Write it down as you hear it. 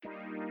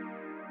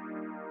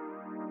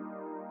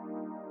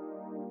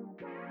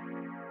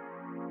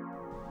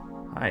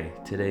Hi,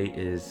 today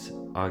is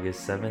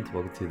August 7th.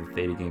 Welcome to the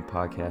Theta Gang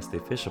Podcast, the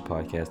official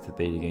podcast at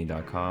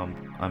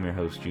thetagang.com. I'm your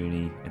host,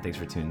 Junie, and thanks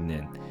for tuning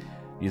in.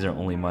 These are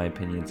only my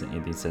opinions, and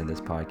anything said in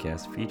this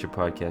podcast. Future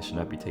podcasts should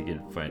not be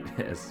taken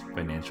as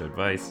financial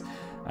advice.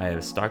 I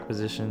have stock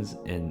positions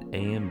in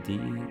AMD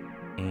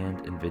and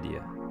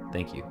NVIDIA.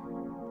 Thank you.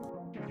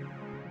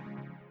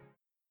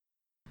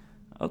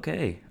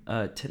 Okay,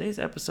 today's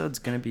episode is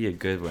going to be a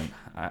good one.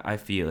 I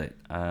feel it.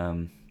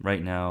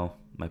 Right now,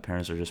 my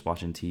parents are just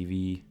watching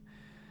TV.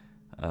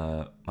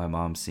 My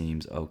mom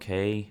seems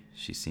okay.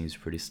 She seems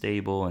pretty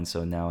stable, and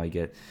so now I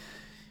get,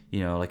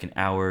 like an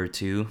hour or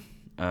two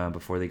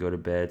before they go to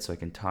bed, so I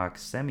can talk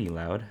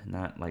semi-loud,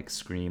 not like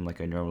scream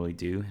like I normally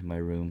do in my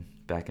room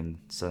back in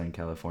Southern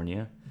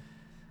California.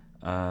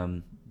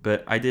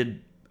 But I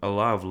did a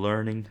lot of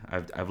learning.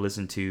 I've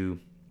listened to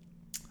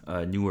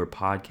newer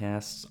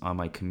podcasts on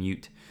my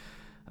commute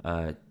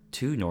to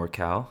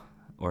NorCal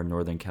or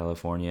Northern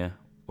California,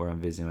 where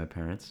I'm visiting my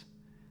parents.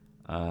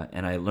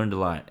 And I learned a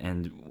lot.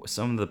 And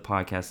some of the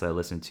podcasts that I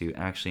listened to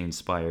actually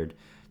inspired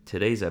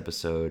today's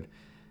episode.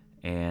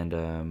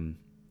 And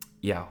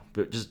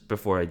but just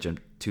before I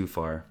jump too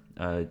far,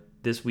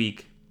 this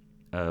week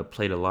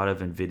played a lot of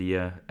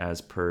NVIDIA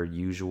as per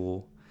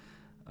usual.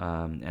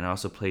 And I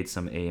also played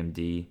some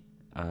AMD,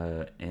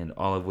 and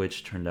all of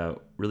which turned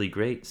out really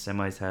great.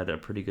 Semis had a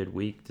pretty good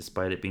week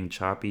despite it being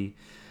choppy.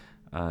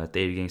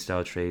 Theta Gang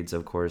style trades,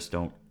 of course,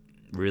 don't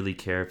really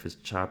care if it's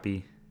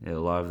choppy. A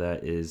lot of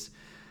that is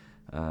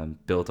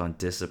built on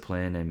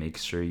discipline and make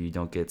sure you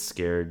don't get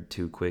scared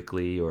too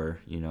quickly, or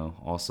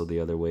also the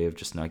other way of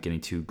just not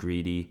getting too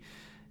greedy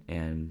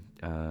and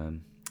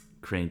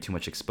creating too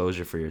much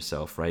exposure for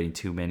yourself, writing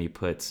too many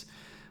puts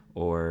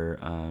or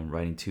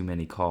writing too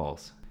many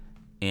calls.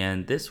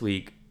 And this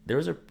week there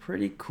was a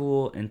pretty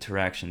cool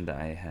interaction that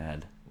I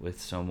had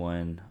with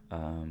someone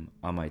on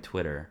my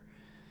Twitter,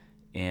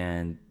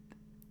 and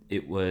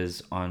it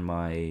was on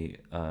my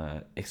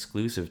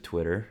exclusive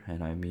Twitter,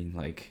 and I mean,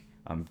 like,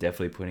 I'm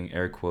definitely putting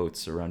air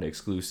quotes around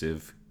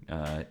exclusive.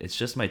 It's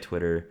just my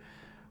Twitter,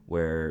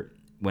 where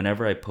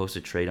whenever I post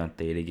a trade on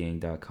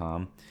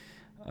thetagang.com,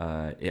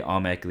 it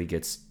automatically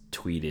gets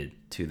tweeted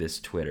to this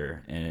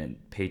Twitter, and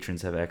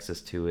patrons have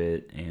access to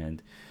it,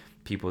 and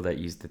people that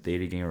use the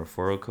Theta Gang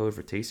referral code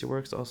for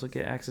Tastyworks also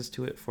get access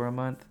to it for a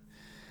month.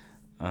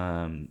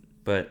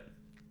 But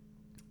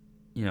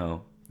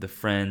the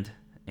friend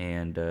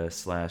and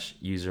slash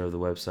user of the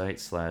website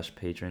slash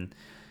patron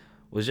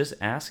was just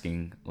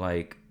asking,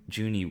 like,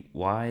 Junie,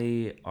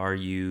 why are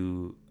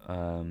you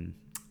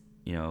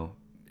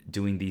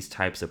doing these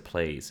types of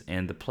plays?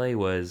 And the play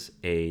was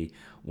a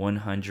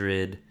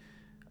 100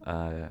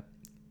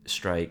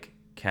 strike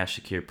cash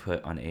secure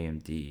put on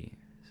AMD.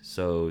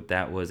 So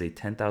that was a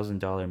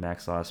 $10,000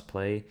 max loss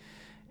play,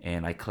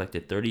 and I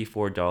collected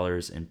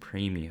 $34 in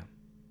premium.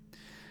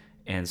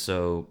 And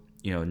so,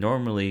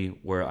 normally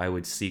where I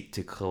would seek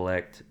to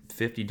collect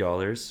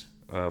 $50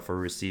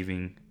 for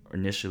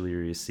initially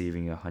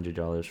receiving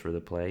 $100 for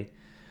the play,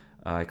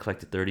 I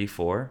collected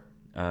 34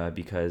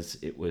 because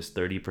it was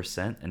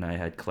 30%, and I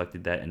had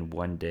collected that in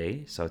one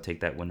day, so I'll take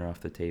that winner off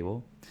the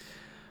table.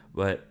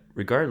 But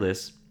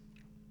regardless,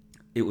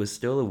 it was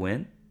still a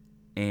win,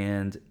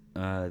 and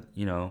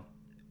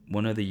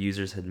one of the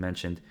users had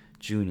mentioned,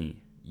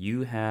 Junie,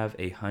 you have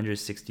a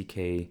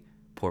 160K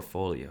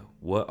portfolio.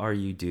 What are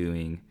you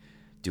doing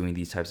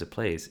these types of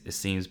plays? It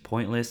seems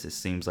pointless. It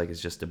seems like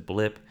it's just a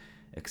blip,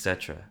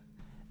 etc.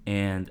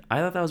 And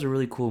I thought that was a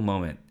really cool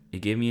moment. It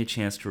gave me a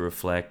chance to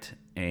reflect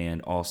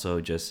and also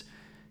just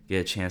get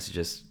a chance to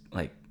just,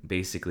 like,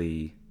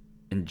 basically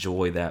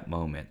enjoy that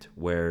moment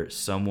where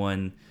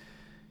someone,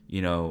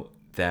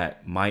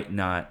 that might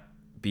not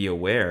be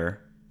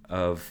aware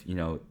of,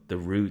 the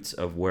roots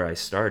of where I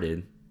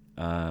started,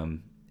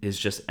 is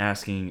just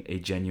asking a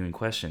genuine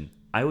question.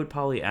 I would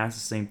probably ask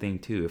the same thing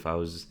too if I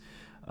was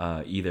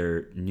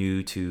either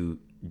new to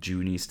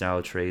Junie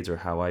style trades or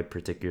how I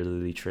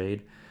particularly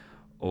trade,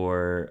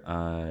 or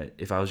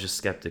if I was just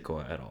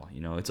skeptical at all.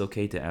 It's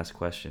okay to ask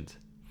questions.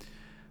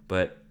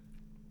 But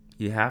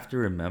you have to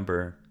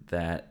remember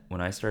that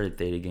when I started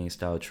Theta Gang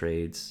style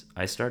trades,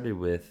 I started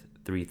with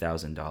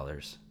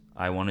 $3,000.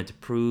 I wanted to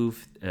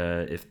prove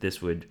if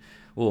this would,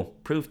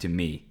 prove to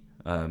me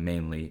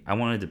mainly. I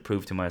wanted to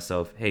prove to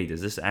myself, hey, does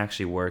this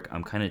actually work?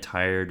 I'm kind of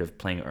tired of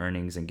playing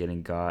earnings and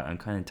getting got. I'm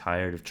kind of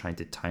tired of trying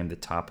to time the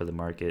top of the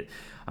market.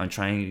 I'm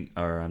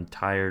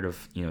tired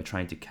of,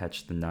 trying to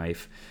catch the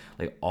knife,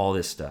 like all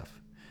this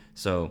stuff.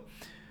 So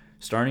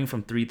starting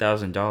from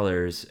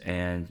 $3,000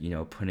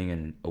 and, putting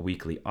in a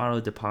weekly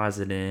auto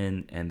deposit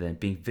in, and then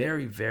being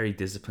very, very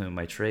disciplined with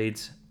my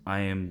trades,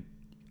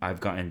 I've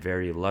gotten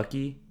very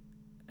lucky,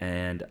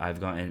 and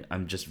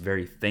I'm just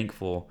very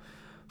thankful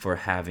for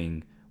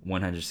having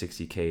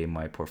 160K in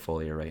my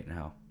portfolio right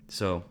now.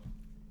 So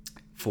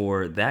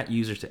for that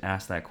user to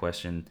ask that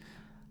question,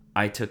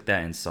 I took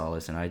that in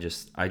solace, and I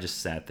just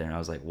sat there and I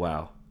was like,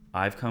 wow,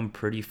 I've come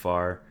pretty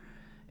far,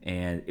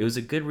 and it was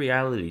a good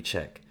reality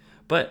check.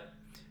 But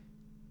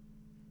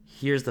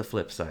here's the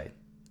flip side.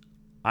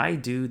 I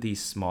do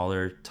these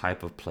smaller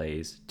type of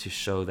plays to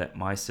show that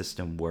my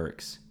system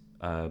works.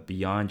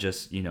 Beyond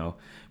just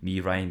me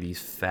writing these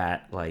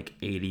fat like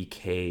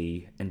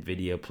 80K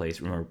Nvidia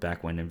plays. Remember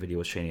back when Nvidia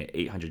was trading at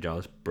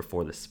 $800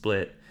 before the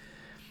split.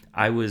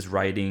 I was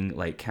writing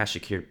like cash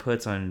secured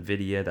puts on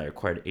Nvidia that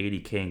required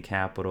 80K in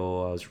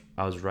capital.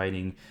 I was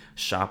writing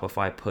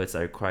Shopify puts that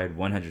required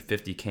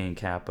 150K in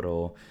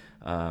capital.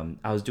 I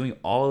was doing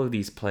all of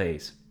these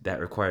plays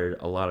that required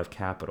a lot of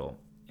capital.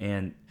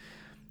 And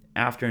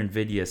after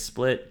Nvidia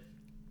split,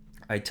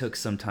 I took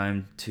some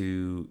time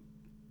to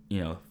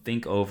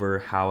think over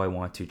how I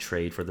want to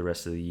trade for the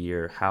rest of the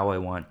year, how I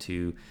want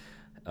to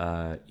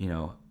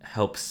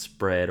help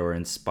spread or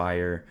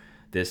inspire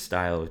this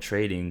style of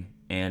trading.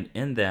 And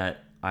in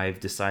that, I've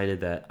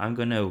decided that I'm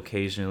going to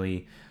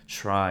occasionally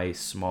try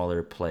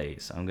smaller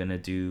plays. I'm going to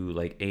do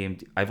like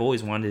AMD. I've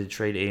always wanted to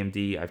trade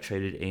AMD. I've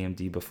traded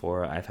AMD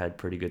before. I've had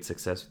pretty good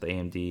success with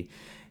AMD.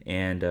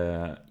 And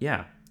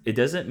yeah, it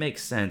doesn't make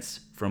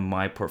sense from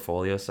my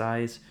portfolio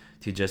size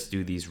to just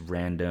do these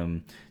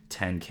random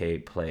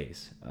 10K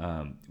plays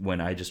when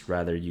I just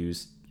rather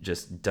use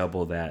just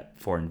double that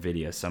for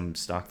Nvidia, some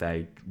stock that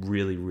I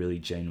really, really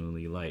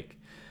genuinely like.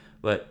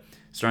 But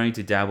starting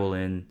to dabble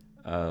in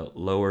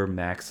lower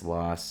max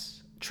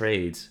loss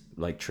trades,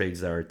 like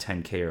trades that are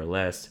 10K or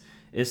less,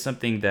 is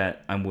something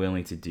that I'm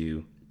willing to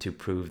do to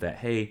prove that,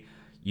 hey,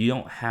 you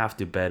don't have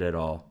to bet at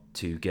all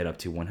to get up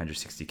to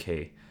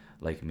 160K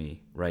like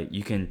me, right?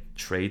 You can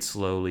trade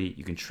slowly,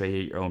 you can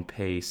trade at your own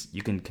pace,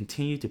 you can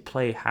continue to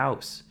play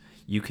house,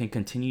 you can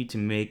continue to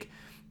make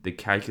the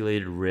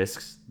calculated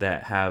risks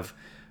that have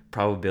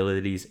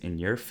probabilities in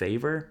your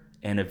favor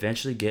and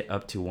eventually get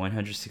up to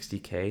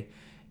 160K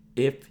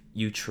if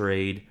you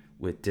trade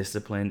with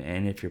discipline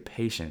and if you're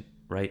patient,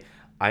 right?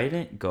 I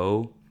didn't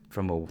go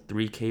from a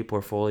 3K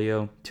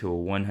portfolio to a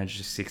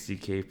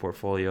 160K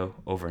portfolio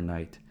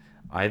overnight.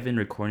 I've been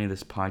recording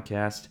this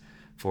podcast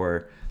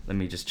for, let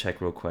me just check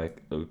real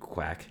quick. Let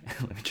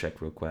me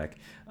check real quick.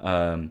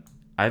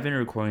 I've been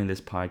recording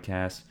this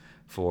podcast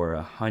for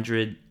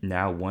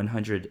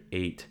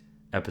 108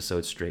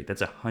 episodes straight.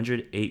 That's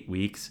 108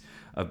 weeks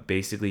of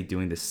basically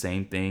doing the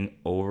same thing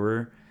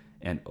over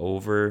and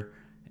over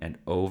and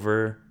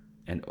over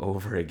and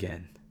over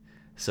again.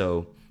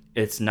 So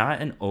it's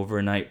not an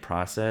overnight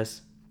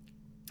process.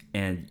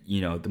 And,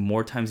 the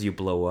more times you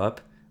blow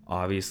up,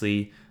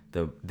 obviously,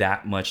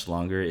 that much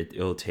longer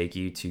it'll take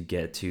you to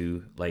get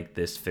to like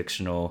this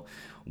fictional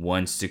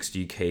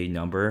 160K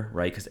number,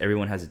 right? Because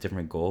everyone has a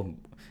different goal.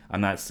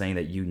 I'm not saying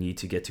that you need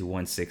to get to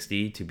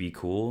 160 to be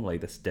cool.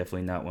 Like, that's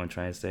definitely not what I'm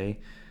trying to say.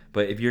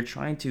 But if you're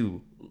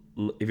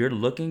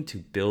looking to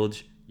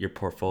build your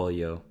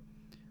portfolio,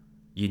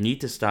 you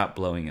need to stop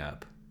blowing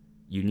up.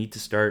 You need to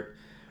start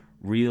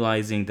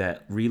realizing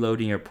that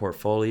reloading your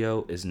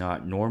portfolio is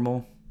not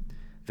normal,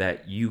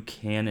 that you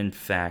can in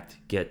fact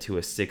get to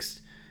a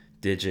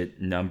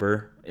 6-digit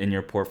number in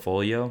your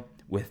portfolio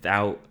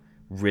without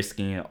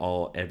risking it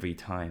all every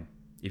time.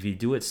 If you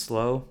do it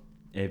slow,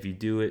 if you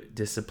do it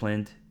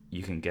disciplined,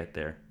 you can get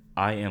there.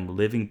 I am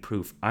living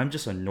proof. I'm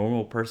just a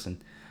normal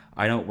person.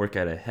 I don't work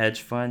at a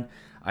hedge fund.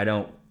 I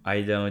don't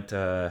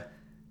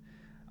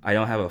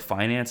have a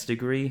finance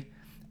degree.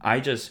 I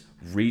just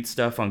read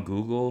stuff on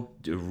Google,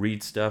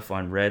 read stuff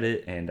on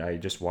Reddit, and I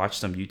just watch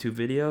some YouTube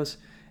videos,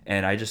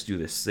 and I just do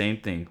the same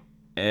thing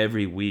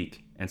every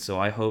week. And so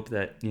I hope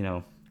that,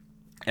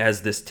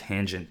 as this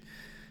tangent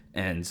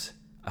ends,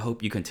 I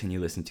hope you continue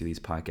listening to these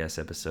podcast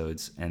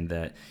episodes, and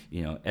that,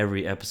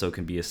 every episode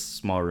can be a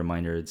small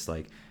reminder. It's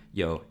like,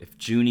 yo, if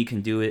Junie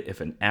can do it,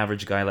 if an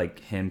average guy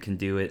like him can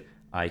do it,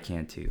 I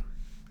can too.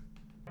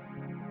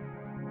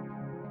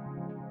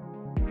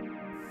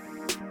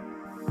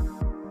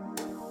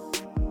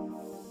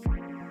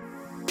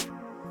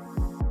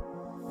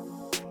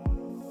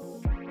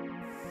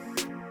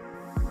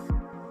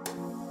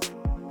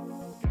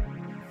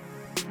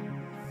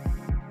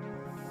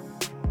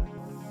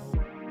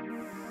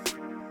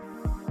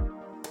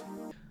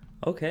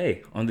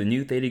 Okay, on the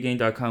new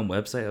ThetaGain.com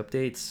website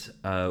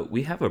updates,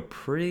 we have a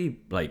pretty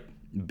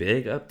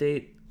big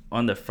update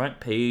on the front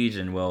page,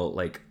 and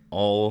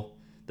all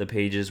the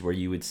pages where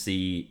you would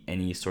see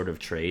any sort of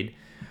trade.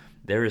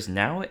 There is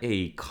now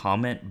a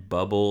comment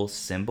bubble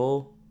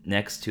symbol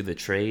next to the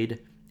trade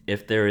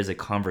if there is a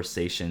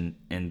conversation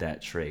in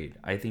that trade.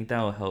 I think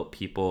that will help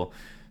people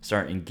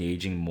start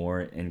engaging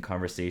more in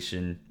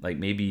conversation, like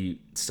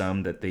maybe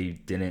some that they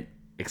didn't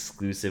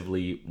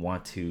exclusively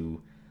want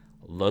to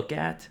look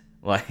at.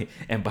 But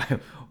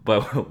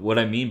what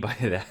I mean by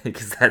that,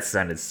 because that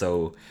sounded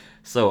so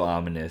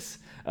ominous.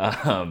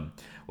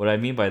 What I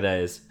mean by that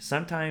is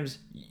sometimes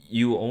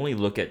you only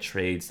look at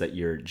trades that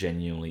you're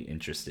genuinely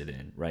interested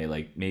in, right?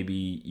 Like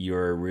maybe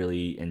you're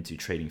really into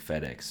trading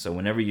FedEx. So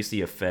whenever you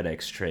see a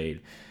FedEx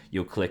trade,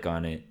 you'll click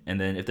on it. And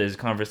then if there's a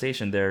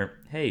conversation there,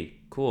 hey,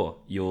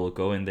 cool, you'll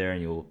go in there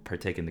and you'll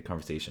partake in the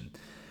conversation.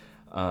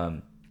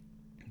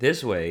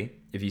 This way,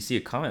 if you see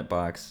a comment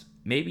box,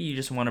 maybe you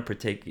just want to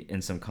partake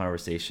in some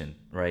conversation,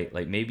 right?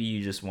 Like maybe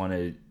you just want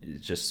to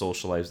just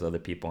socialize with other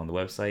people on the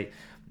website.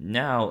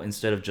 Now,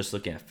 instead of just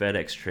looking at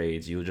FedEx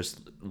trades, you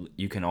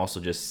can also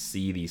just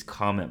see these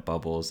comment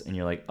bubbles, and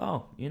you're like,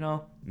 oh,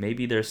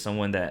 maybe there's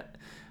someone that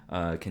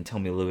can tell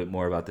me a little bit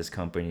more about this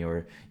company,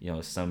 or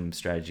some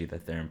strategy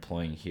that they're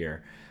employing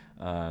here,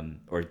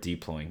 or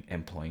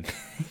employing.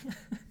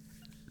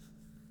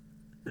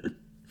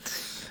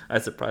 I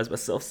surprise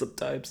myself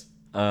sometimes.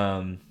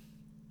 And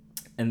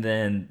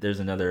then there's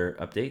another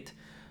update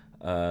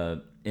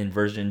in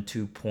version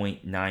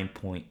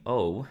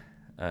 2.9.0,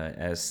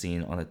 as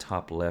seen on the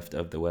top left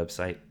of the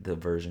website, the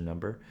version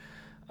number.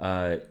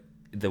 The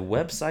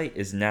website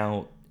is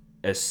now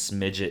a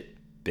smidget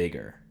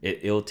bigger.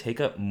 It'll take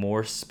up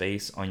more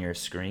space on your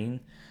screen,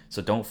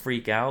 so don't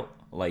freak out.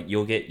 Like,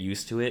 you'll get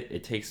used to it.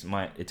 It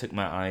took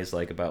my eyes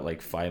like about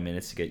like 5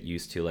 minutes to get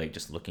used to, like,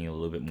 just looking a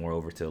little bit more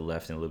over to the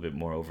left and a little bit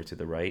more over to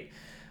the right.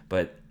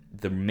 But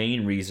the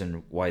main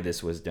reason why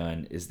this was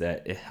done is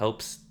that it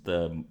helps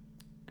the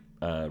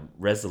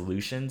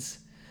resolutions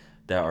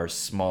that are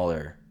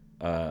smaller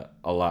a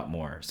lot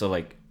more. So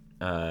like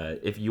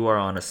if you are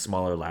on a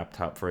smaller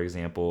laptop, for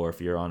example, or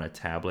if you're on a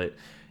tablet,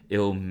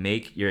 it'll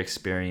make your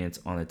experience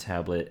on a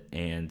tablet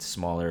and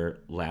smaller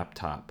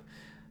laptop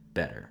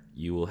better.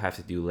 You will have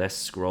to do less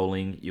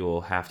scrolling. You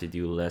will have to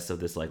do less of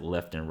this like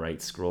left and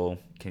right scroll.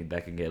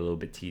 That can get a little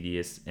bit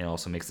tedious, and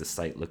also makes the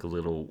site look a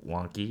little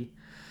wonky.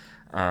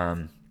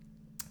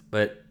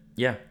 But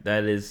yeah,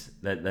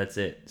 that's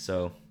it.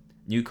 So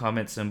new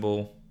comment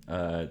symbol.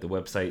 The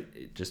website,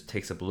 it just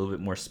takes up a little bit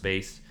more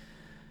space,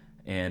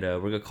 and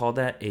we're gonna call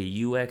that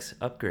a UX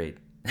upgrade.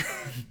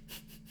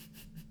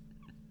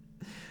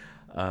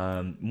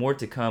 More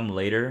to come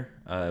later.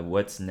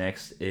 What's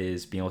next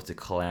is being able to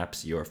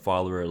collapse your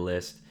follower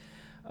list.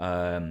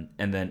 And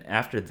then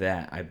after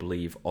that, I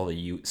believe all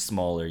the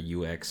smaller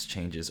UX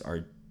changes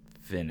are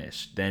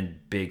finished. Then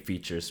big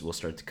features will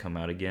start to come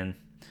out again.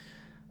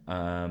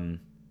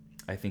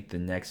 I think the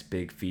next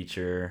big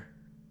feature,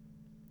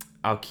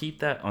 I'll keep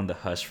that on the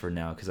hush for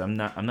now, because I'm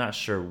not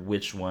sure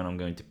which one I'm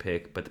going to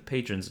pick. But the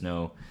patrons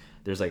know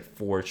there's like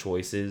 4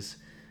 choices,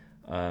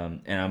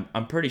 and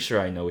I'm pretty sure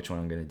I know which one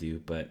I'm going to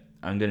do, but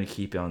I'm going to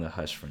keep it on the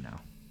hush for now.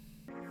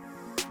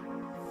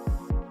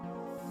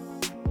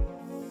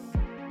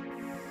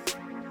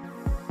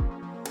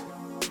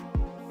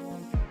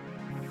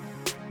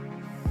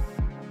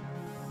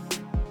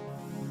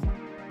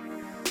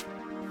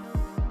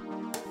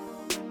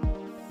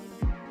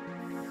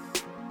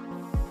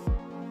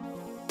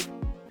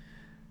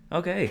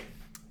 Okay.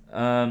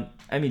 I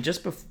mean,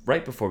 just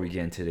right before we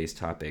get into today's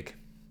topic,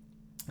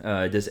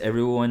 does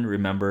everyone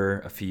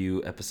remember a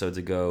few episodes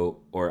ago,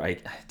 or I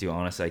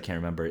can't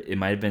remember. It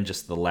might have been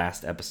just the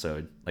last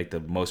episode, like the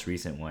most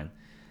recent one.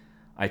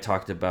 I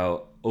talked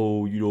about,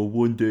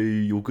 one day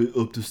you'll get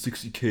up to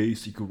 60K,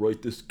 so you can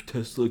write this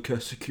Tesla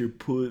cash secure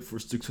put for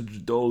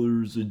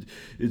 $600, and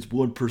it's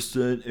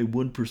 1%, and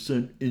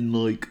 1% in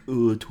like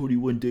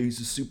 21 days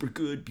is super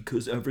good,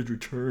 because average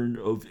return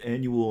of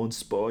annual on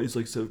SPY is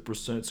like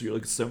 7%, so you're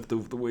like a seventh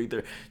of the way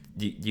there.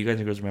 Do you guys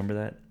and girls remember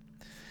that?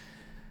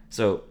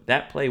 So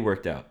that play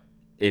worked out.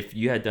 If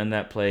you had done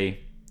that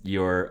play,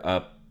 you're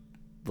up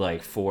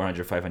like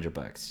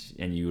 $400-$500,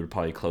 and you would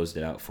probably closed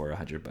it out for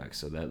 $100.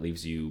 So that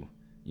leaves you,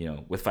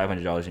 with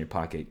 $500 in your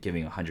pocket,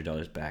 giving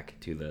 $100 back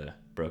to the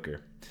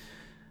broker.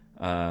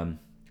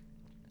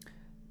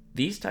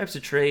 These types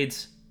of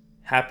trades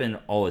happen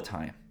all the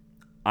time.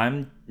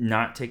 I'm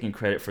not taking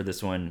credit for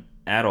this one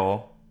at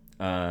all.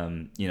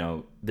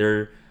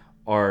 There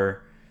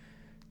are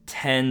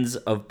tens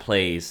of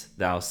plays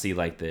that I'll see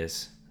like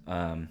this,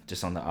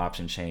 just on the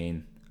option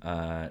chain.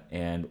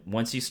 And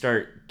once you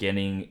start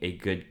getting a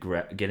good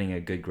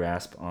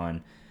grasp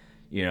on,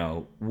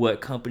 what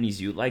companies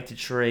you like to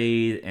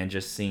trade, and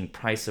just seeing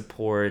price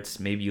supports,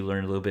 maybe you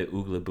learn a little bit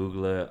oogla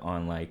boogla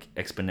on like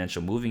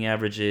exponential moving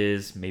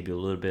averages, maybe a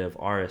little bit of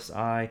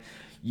RSI,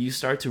 you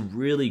start to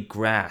really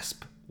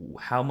grasp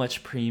how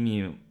much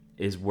premium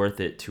is worth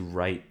it to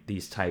write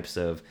these types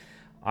of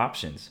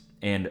options,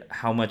 and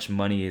how much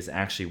money is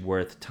actually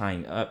worth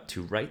tying up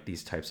to write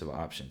these types of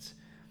options.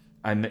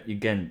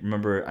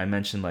 Remember I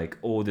mentioned like,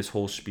 this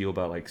whole spiel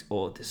about like,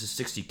 this is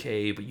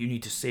 60K, but you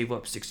need to save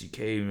up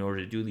 60K in order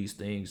to do these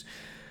things.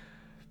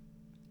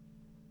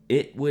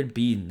 It would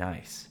be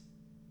nice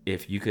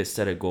if you could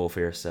set a goal for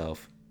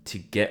yourself to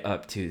get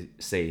up to,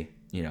 say,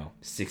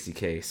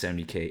 60K,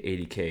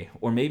 70K, 80K,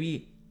 or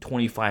maybe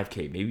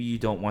 25K. Maybe you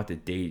don't want the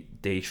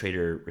day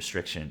trader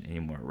restriction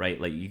anymore, right?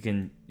 Like you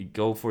can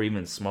go for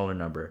even a smaller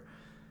number,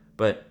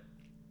 but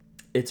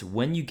it's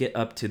when you get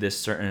up to this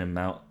certain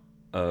amount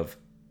of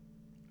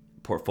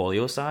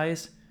portfolio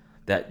size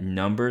that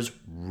numbers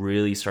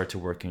really start to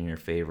work in your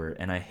favor.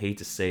 And I hate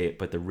to say it,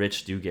 but the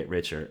rich do get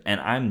richer, and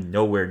I'm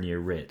nowhere near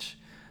rich.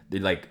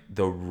 The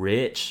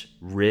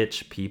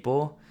rich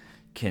people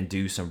can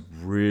do some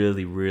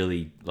really,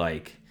 really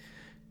like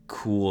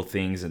cool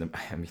things. And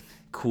I mean,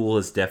 cool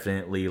is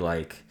definitely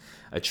like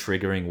a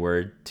triggering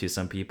word to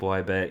some people,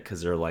 I bet,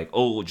 because they're like,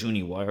 "Oh,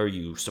 Junie, why are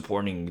you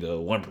supporting the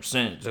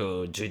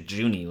 1%?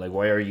 Junie, like,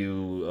 why are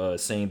you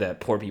saying that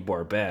poor people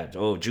are bad?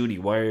 Oh, Judy,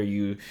 why are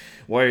you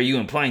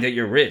implying that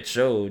you're rich?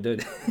 Oh,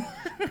 dude."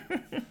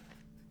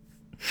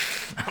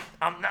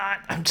 I'm not.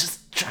 I'm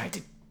just trying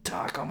to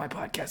talk on my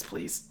podcast,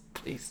 please,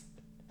 please.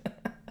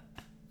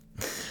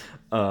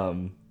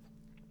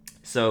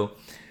 So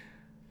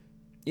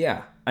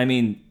yeah, I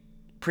mean,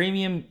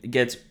 premium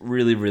gets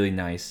really, really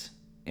nice,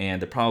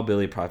 and the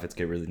probability profits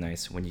get really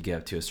nice when you get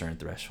up to a certain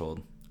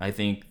threshold. I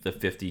think the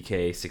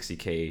 50K,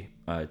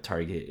 60K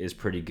target is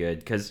pretty good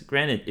because,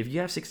 granted, if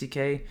you have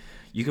 60K,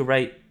 you could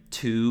write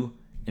two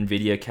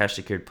NVIDIA cash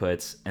secured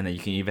puts, and then you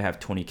can even have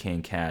 20K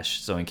in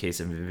cash. So in case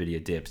of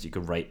NVIDIA dips, you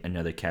could write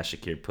another cash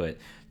secured put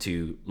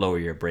to lower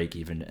your break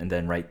even, and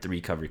then write 3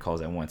 recovery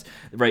calls at once.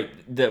 Right,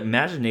 the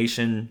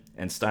imagination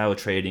and style of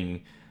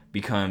trading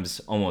becomes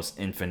almost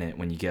infinite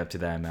when you get up to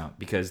that amount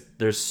because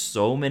there's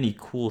so many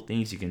cool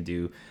things you can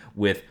do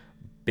with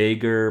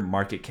bigger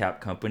market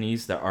cap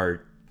companies that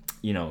are,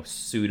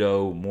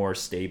 pseudo more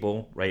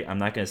stable, right? I'm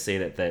not going to say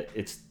that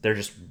they're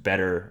just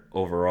better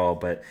overall,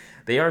 but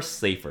they are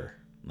safer.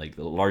 Like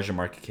the larger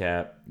market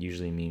cap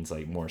usually means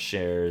like more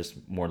shares,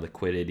 more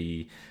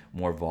liquidity,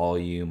 more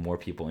volume, more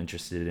people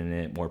interested in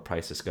it, more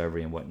price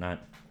discovery and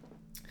whatnot.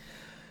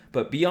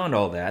 But beyond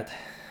all that,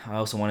 I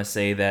also want to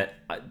say that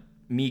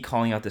me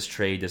calling out this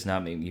trade does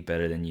not make me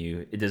better than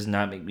you. It does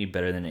not make me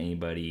better than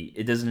anybody.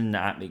 It does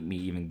not make me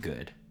even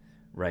good,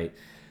 right?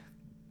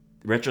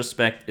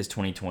 Retrospect is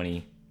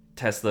 2020.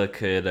 Tesla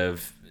could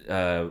have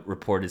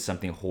reported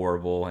something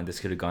horrible and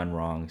this could have gone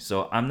wrong.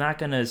 So I'm not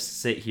going to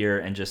sit here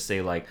and just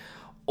say like,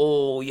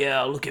 oh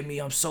yeah, look at me,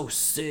 I'm so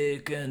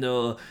sick, and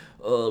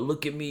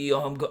look at me,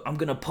 I'm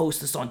gonna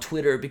post this on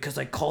Twitter because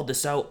I called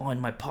this out on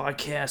my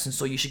podcast, and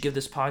so you should give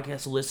this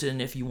podcast a listen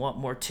if you want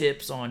more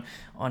tips on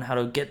how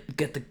to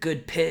get the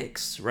good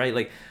picks, right?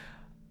 Like,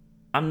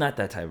 I'm not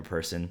that type of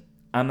person.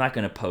 I'm not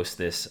gonna post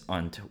this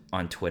on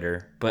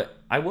Twitter, but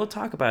I will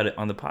talk about it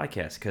on the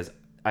podcast because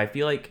I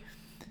feel like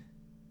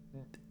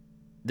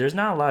there's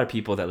not a lot of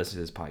people that listen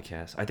to this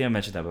podcast. I think I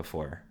mentioned that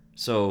before.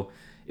 So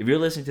if you're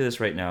listening to this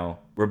right now,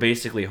 we're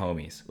basically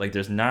homies. Like,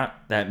 there's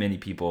not that many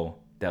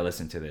people that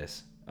listen to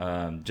this.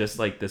 Just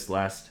like this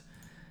last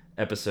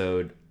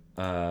episode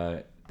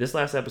got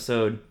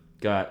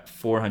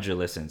 400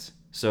 listens.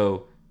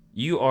 So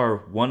you are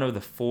one of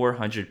the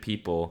 400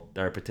 people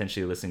that are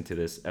potentially listening to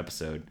this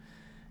episode.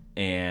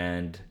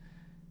 And,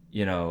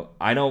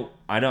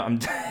 I'm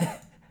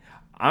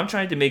I'm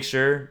trying to make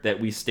sure that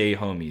we stay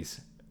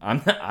homies.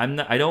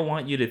 I don't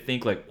want you to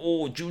think like,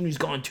 oh, Junie's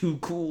gone too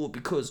cool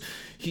because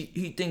he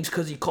thinks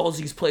because he calls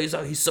these plays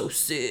out, he's so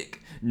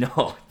sick.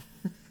 No.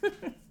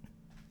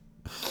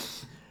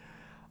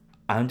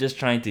 I'm just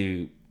trying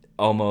to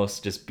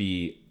almost just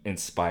be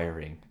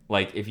inspiring.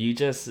 Like, if you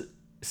just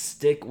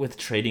stick with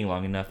trading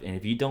long enough and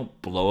if you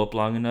don't blow up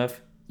long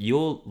enough,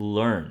 you'll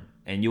learn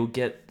and you'll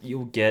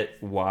get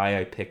why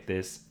I picked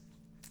this.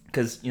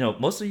 Because,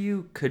 most of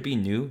you could be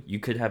new. You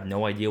could have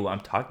no idea what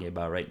I'm talking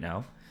about right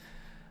now.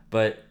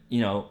 But,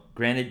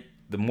 granted,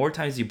 the more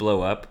times you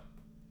blow up,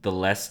 the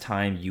less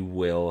time you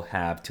will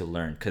have to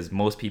learn. Because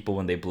most people,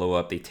 when they blow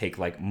up, they take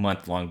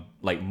months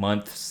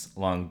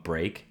long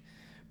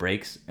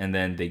breaks, and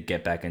then they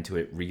get back into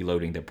it,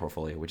 reloading their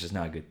portfolio, which is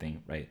not a good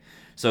thing, right?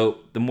 So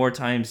the more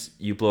times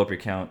you blow up your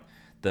account,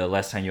 the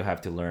less time you'll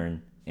have to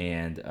learn,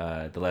 and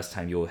the less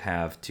time you'll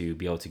have to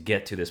be able to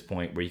get to this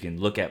point where you can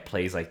look at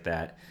plays like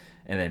that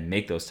and then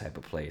make those type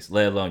of plays,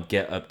 let alone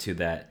get up to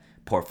that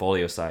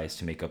portfolio size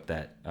to make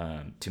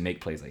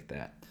plays like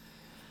that.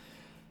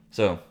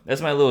 So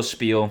that's my little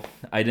spiel.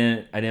 I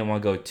didn't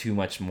want to go too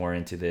much more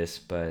into this,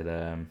 but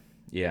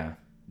yeah,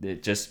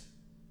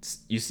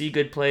 you see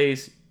good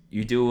plays,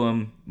 you do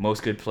them.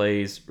 Most good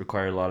plays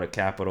require a lot of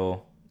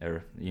capital,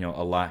 or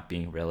a lot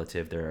being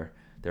relative. There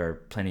are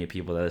plenty of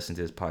people that listen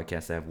to this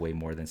podcast that have way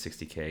more than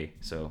 60K.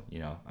 So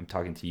I'm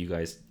talking to you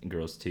guys and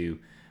girls too.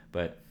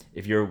 But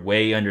if you're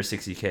way under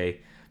 60K,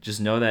 just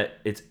know that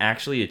it's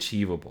actually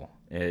achievable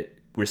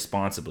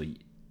responsibly.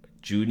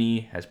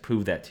 Junie has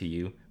proved that to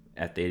you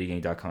at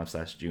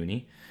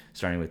thedatagang.com/Junie,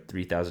 starting with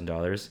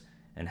 $3,000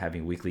 and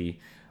having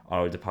weekly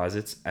auto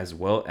deposits, as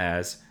well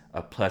as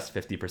a plus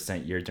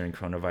 50% year during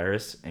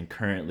coronavirus, and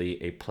currently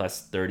a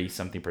plus 30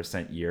 something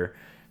percent year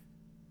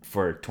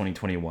for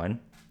 2021,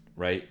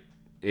 right?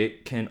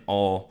 It can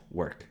all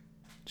work.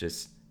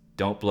 Just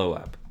don't blow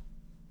up.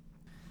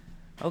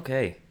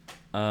 Okay.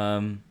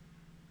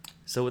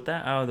 So with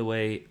that out of the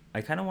way,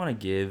 I kind of want to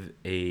give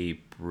a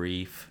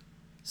brief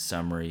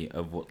summary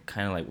of what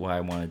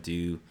I want to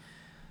do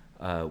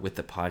with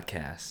the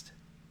podcast.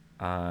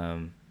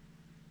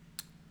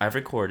 I've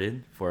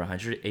recorded for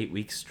 108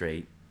 weeks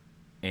straight,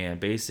 and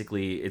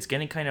basically it's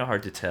getting kind of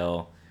hard to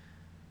tell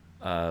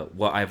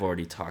what I've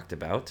already talked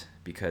about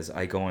because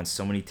I go on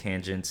so many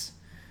tangents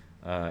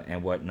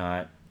and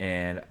whatnot,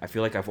 and I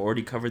feel like I've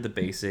already covered the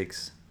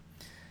basics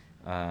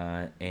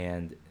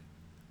and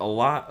a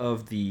lot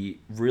of the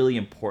really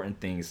important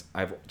things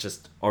I've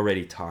just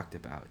already talked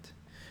about.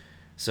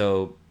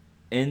 So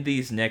in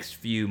these next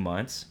few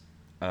months,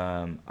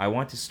 I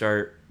want to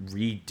start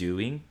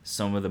redoing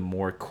some of the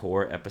more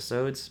core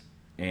episodes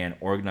and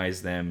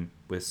organize them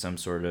with some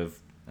sort of,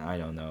 I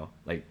don't know,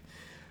 like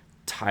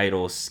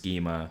title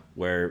schema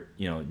where,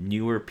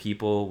 newer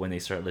people, when they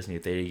start listening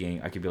to Theta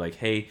Gang, I could be like,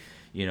 hey,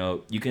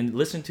 you can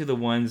listen to the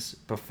ones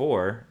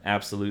before.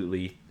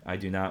 Absolutely, I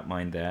do not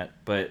mind that.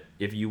 But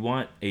if you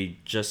want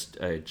just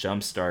a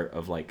jump start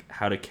of like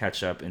how to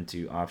catch up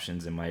into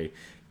options in my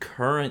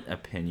current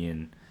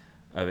opinion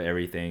of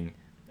everything,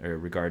 or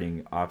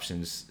regarding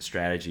options,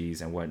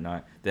 strategies, and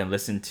whatnot, then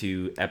listen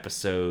to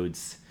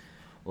episodes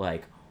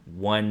like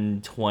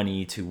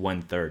 120 to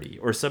 130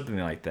 or something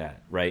like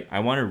that, right?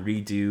 I want to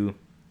redo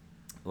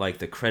like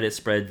the credit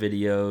spread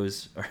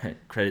videos or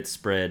credit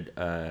spread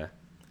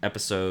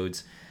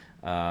episodes.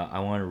 I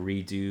want to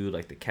redo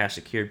like the cash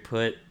secured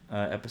put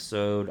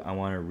episode. I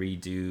want to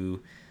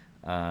redo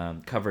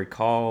covered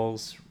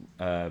calls.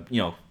 I'm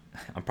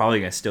probably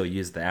going to still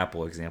use the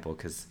Apple example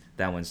because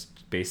that one's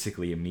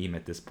basically a meme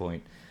at this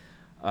point.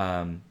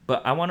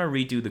 But I want to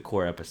redo the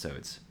core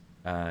episodes.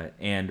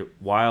 And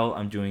while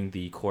I'm doing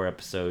the core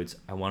episodes,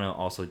 I want to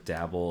also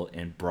dabble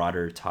in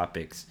broader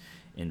topics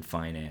in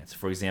finance.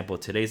 For example,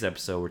 today's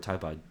episode, we're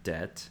talking about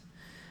debt.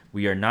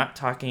 We are not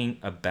talking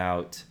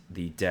about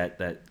the debt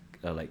that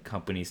like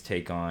companies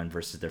take on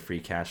versus their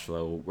free cash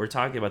flow. We're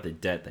talking about the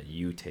debt that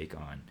you take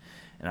on.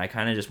 And I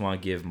kind of just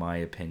want to give my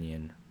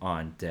opinion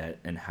on debt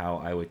and how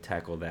I would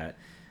tackle that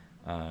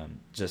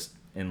just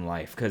in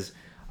life. Because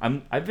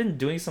I've been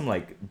doing some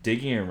like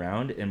digging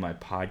around in my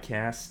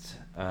podcast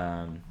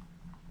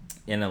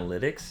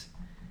analytics,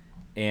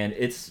 and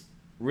it's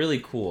really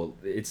cool.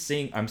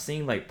 I'm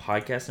seeing like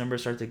podcast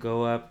numbers start to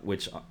go up,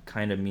 which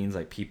kind of means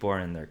like people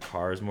are in their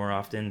cars more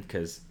often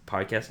because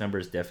podcast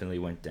numbers definitely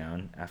went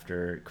down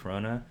after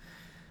Corona.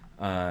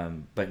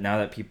 But now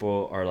that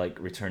people are like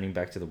returning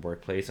back to the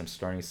workplace, I'm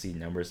starting to see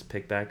numbers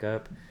pick back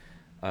up.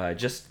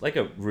 Just like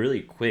a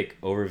really quick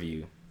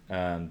overview.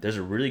 There's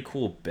a really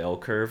cool bell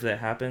curve that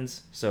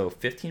happens. So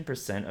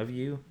 15% of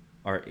you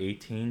are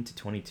 18 to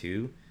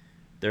 22.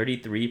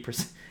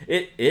 33%.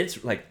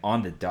 It's like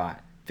on the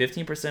dot.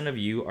 15% of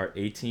you are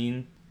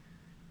 18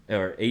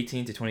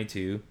 to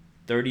 22.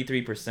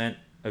 33%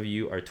 of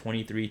you are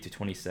 23 to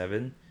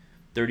 27.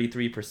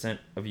 33%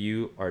 of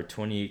you are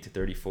 28 to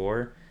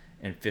 34.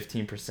 And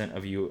 15%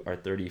 of you are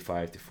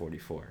 35 to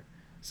 44.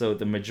 So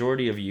the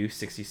majority of you,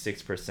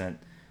 66%,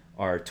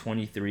 are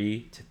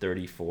 23 to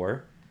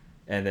 34.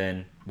 And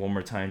then one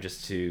more time,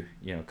 just to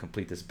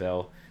complete this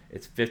bell,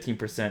 it's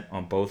 15%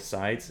 on both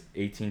sides,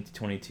 18 to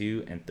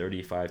 22 and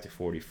 35 to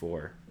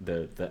 44,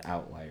 the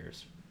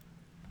outliers.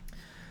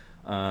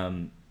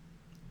 And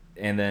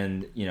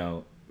then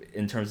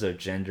in terms of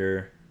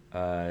gender,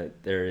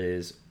 there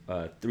is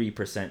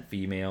 3%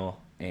 female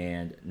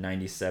and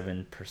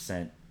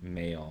 97%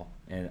 male.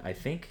 And I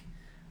think,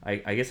 I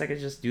guess I could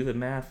just do the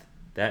math.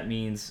 That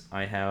means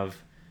I have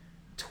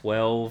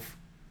 12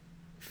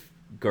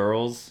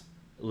 girls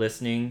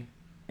listening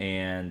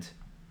and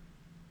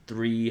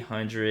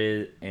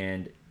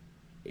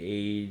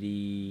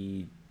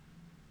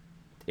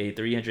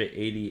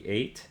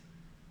 388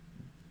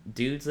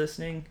 dudes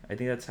listening. I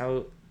think that's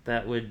how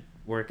that would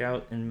work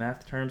out in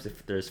math terms.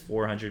 If there's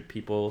 400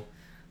 people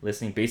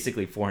listening,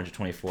 basically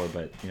 424,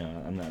 but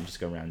I'm just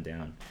gonna round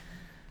down.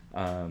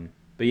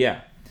 But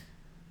yeah,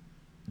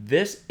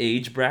 this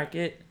age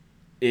bracket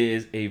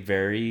is a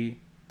very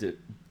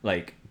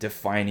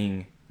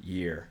defining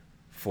year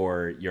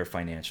for your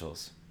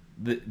financials.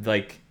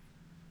 Like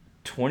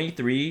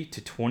 23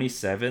 to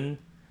 27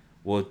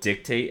 will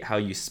dictate how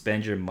you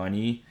spend your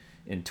money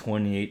in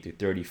 28 to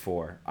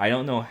 34. I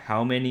don't know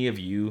how many of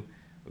you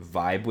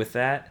vibe with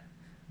that,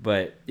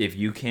 but if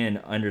you can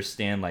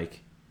understand,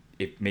 like,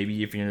 if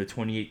you're in the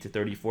 28 to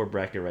 34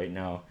 bracket right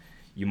now,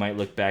 you might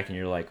look back and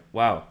you're like,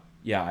 wow,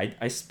 yeah,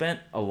 I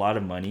spent a lot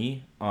of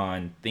money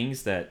on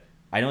things that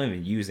I don't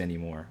even use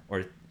anymore.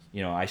 Or,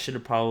 I should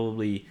have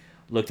probably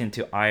looked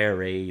into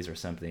IRAs or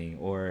something,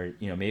 or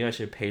maybe I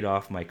should have paid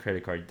off my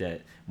credit card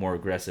debt more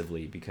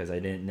aggressively because I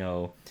didn't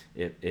know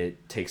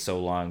it takes so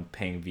long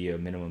paying via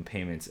minimum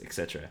payments,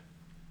 etc.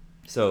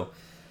 So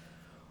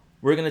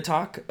we're gonna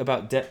talk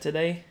about debt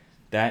today.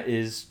 That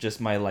is just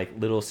my like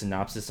little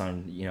synopsis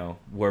on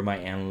where my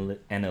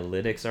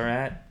analytics are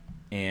at,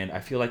 and I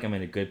feel like I'm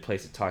in a good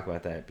place to talk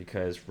about that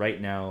because right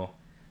now,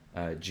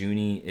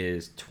 Junie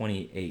is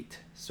 28,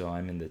 so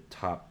I'm in the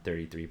top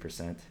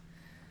 33%.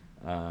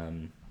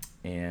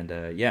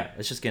 Yeah,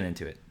 let's just get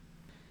into it.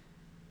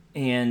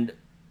 And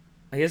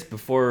I guess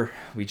before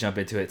we jump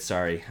into it,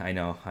 sorry, I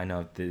know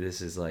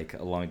this is like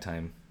a long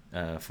time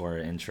for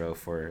an intro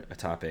for a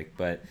topic,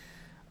 but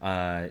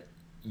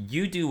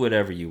you do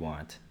whatever you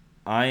want.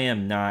 I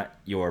am not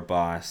your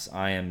boss.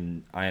 I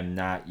am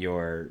not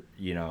your,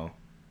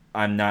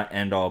 I'm not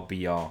end all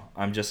be all.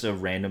 I'm just a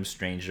random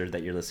stranger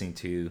that you're listening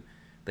to,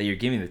 that you're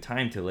giving the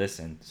time to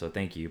listen. So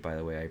thank you, by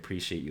the way. I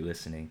appreciate you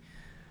listening.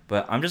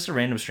 But I'm just a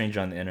random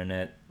stranger on the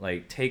internet.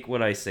 Like, take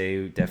what I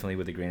say definitely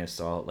with a grain of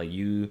salt. Like,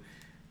 you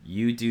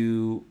You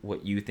do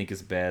what you think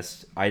is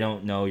best. I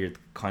don't know your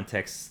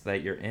context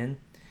that you're in.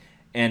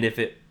 And if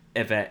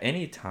at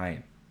any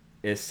time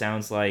it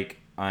sounds like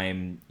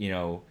I'm,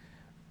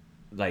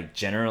 like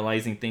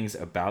generalizing things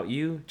about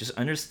you, just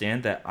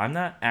understand that I'm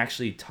not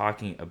actually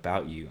talking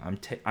about you.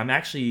 I'm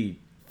actually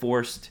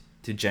forced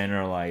to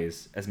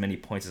generalize as many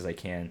points as I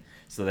can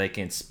so that I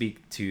can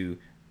speak to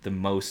the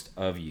most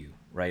of you,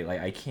 right?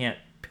 Like I can't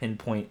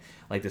pinpoint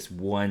like this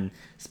one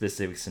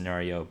specific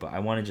scenario, but I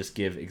want to just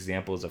give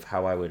examples of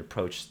how I would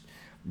approach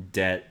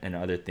debt and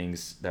other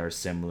things that are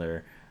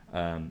similar,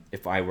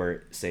 if I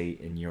were, say,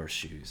 in your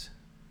shoes.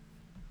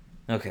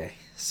 Okay,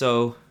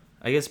 so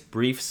I guess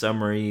brief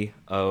summary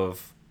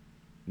of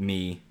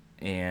me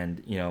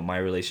and my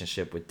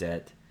relationship with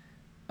debt.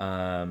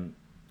 Um,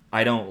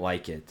 I don't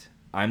like it.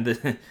 I'm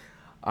the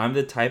I'm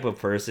the type of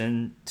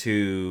person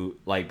to,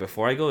 like,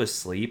 before I go to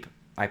sleep,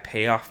 I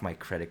pay off my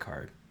credit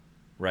card,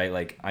 right?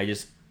 Like I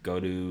just go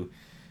to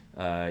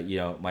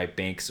my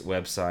bank's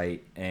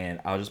website and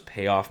I'll just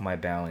pay off my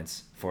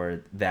balance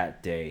for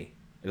that day.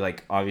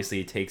 Like obviously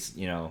it takes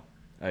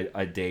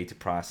a day to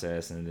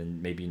process and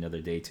then maybe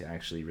another day to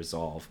actually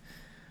resolve,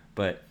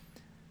 but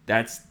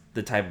that's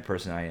the type of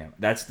person I am.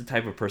 That's the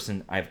type of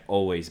person I've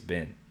always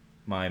been.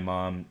 My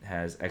mom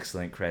has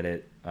excellent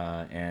credit,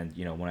 and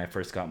when I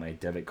first got my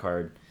debit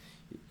card,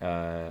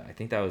 I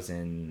think that was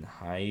in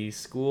high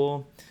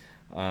school.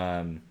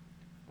 Um,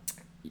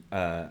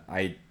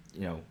 I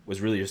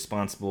was really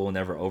responsible,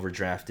 never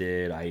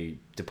overdrafted. I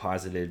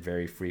deposited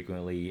very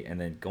frequently, and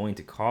then going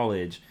to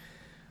college,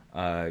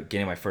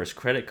 getting my first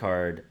credit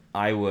card,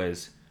 I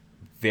was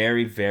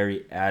very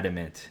very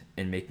adamant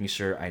in making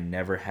sure I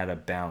never had a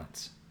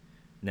balance.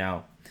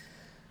 Now,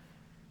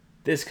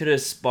 this could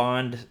have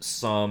spawned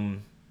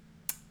some,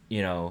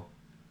 you know,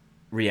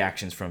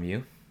 reactions from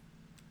you.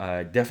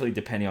 Definitely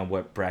depending on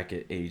what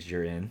bracket age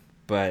you're in.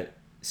 But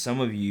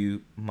some of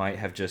you might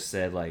have just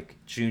said, like,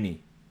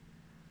 Junie,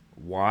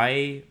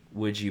 why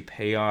would you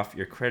pay off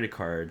your credit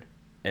card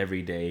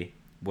every day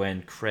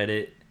when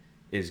credit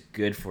is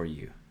good for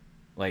you?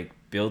 Like,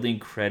 building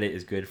credit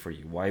is good for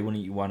you. Why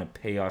wouldn't you want to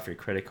pay off your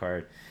credit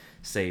card,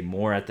 say,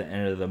 more at the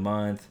end of the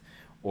month?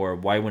 Or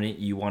why wouldn't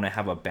you want to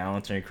have a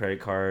balance on your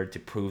credit card to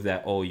prove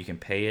that, oh, you can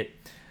pay it?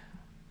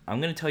 I'm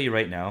going to tell you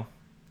right now,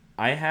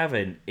 I have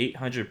an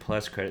 800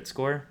 plus credit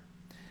score,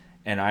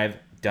 and I've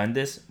done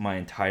this my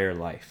entire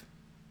life.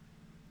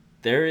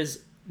 There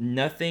is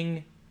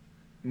nothing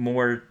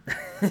more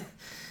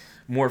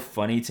more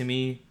funny to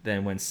me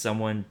than when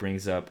someone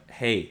brings up,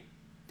 "Hey,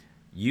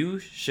 you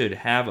should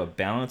have a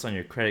balance on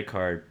your credit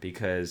card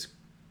because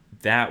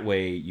that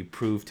way you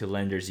prove to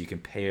lenders you can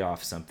pay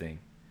off something."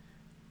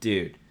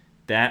 Dude,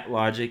 that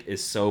logic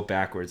is so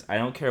backwards. I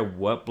don't care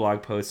what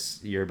blog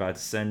posts you're about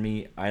to send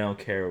me. I don't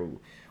care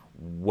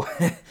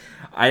what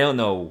I don't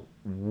know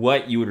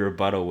what you would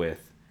rebuttal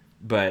with,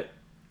 but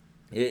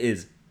it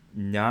is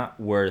not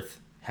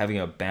worth having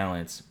a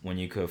balance when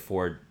you could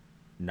afford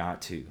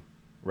not to.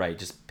 Right?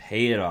 Just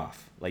pay it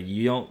off. Like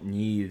you don't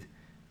need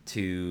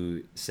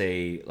to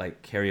say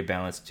like carry a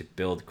balance to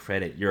build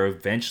credit. You're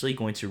eventually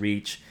going to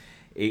reach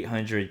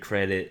 800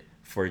 credit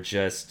for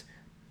just,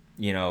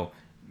 you know,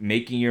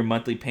 making your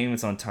monthly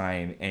payments on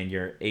time, and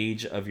your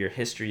age of your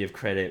history of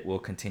credit will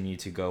continue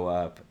to go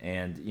up.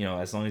 And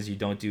as long as you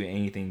don't do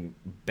anything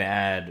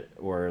bad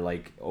or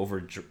like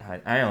over,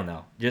 I don't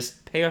know,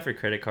 just pay off your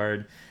credit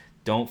card.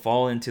 Don't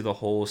fall into the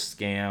whole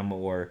scam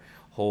or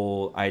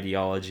whole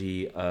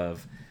ideology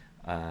of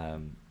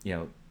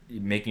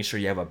making sure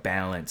you have a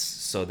balance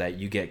so that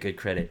you get good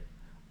credit.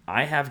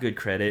 I have good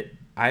credit.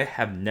 I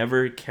have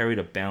never carried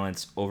a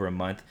balance over a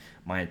month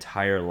my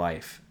entire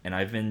life, and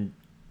I've been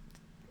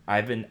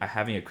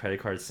having a credit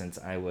card since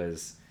I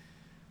was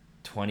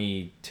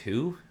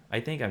 22. I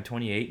think I'm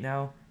 28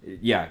 now.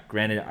 Yeah,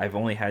 granted, I've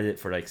only had it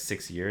for like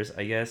 6 years,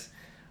 I guess,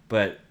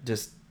 but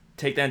just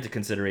take that into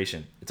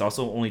consideration. It's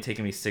also only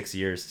taken me 6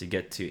 years to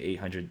get to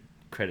 800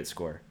 credit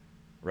score,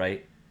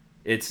 right?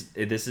 This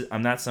is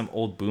I'm not some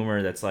old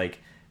boomer that's like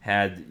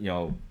had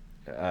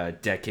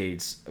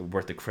decades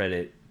worth of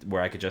credit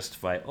where I could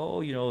justify,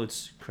 oh,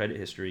 it's credit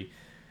history.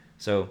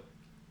 So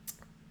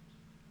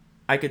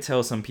I could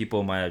tell some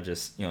people might have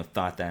just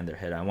thought that in their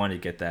head. I wanted to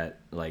get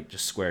that like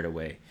just squared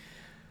away.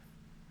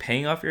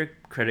 Paying off your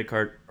credit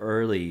card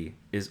early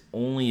is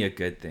only a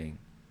good thing.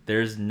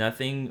 There's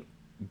nothing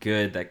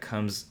good that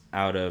comes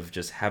out of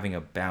just having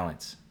a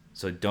balance.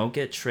 So don't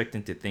get tricked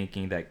into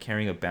thinking that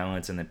carrying a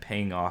balance and then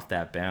paying off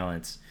that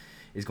balance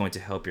is going to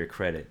help your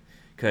credit.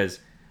 Because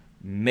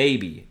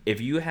maybe if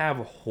you have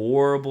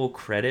horrible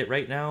credit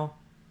right now,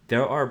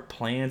 there are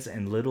plans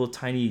and little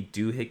tiny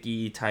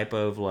doohickey type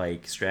of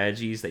like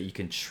strategies that you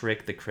can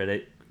trick the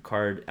credit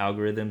card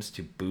algorithms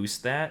to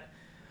boost that.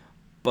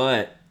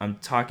 But I'm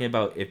talking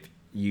about if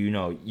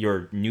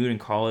you're new in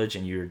college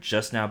and you're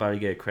just now about to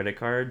get a credit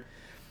card,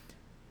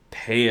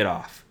 pay it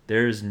off.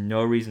 There's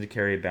no reason to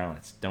carry a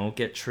balance. Don't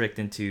get tricked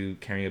into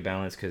carrying a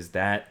balance because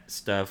that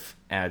stuff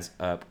adds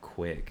up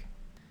quick.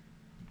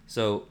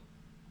 So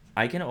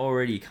I can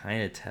already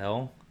kind of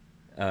tell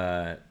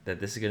that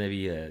this is gonna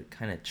be a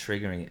kind of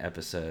triggering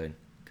episode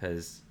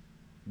because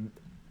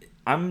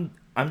I'm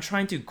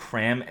trying to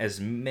cram as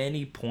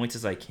many points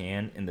as I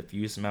can in the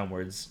fewest amount of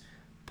words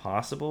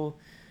possible.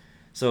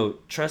 So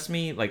trust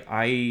me, like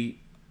I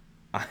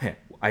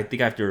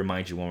think I have to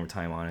remind you one more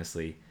time.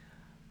 Honestly,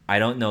 I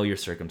don't know your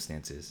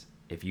circumstances.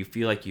 If you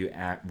feel like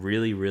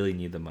really really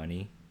need the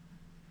money,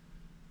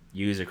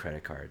 use a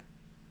credit card.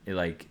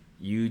 Like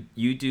you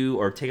do,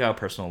 or take out a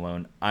personal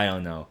loan. I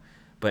don't know,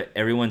 but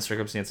everyone's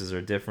circumstances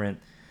are different.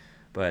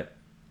 But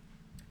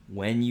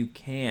when you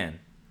can,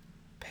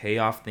 pay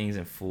off things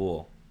in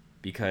full,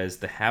 because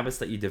the habits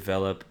that you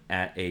develop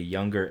at a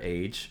younger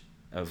age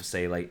of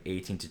say like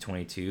 18 to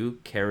 22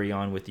 carry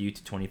on with you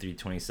to 23 to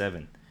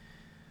 27.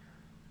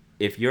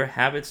 If your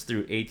habits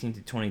through 18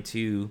 to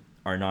 22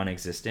 are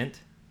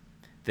non-existent,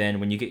 then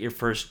when you get your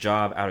first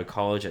job out of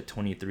college at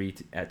 23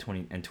 at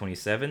 20 and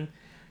 27,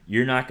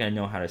 you're not going to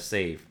know how to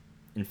save.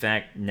 In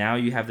fact, now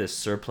you have this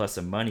surplus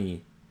of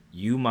money,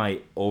 you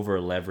might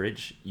over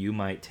leverage, you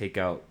might take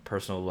out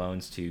personal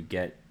loans to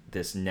get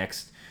this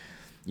next,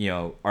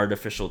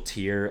 artificial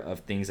tier of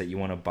things that you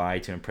want to buy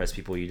to impress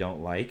people you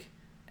don't like.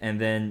 And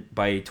then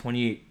by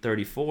 28,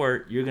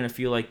 34, you're going to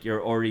feel like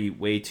you're already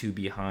way too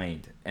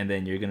behind. And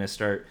then you're going to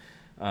start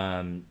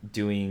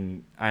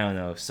doing, I don't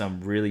know,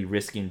 some really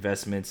risky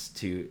investments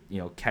to,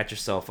 catch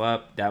yourself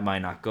up. That might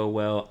not go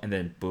well. And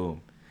then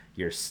boom,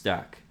 you're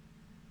stuck.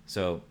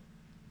 So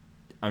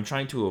I'm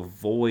trying to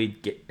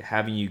avoid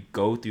having you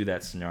go through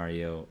that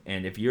scenario.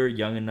 And if you're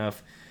young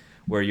enough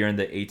where you're in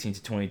the 18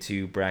 to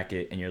 22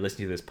 bracket and you're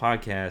listening to this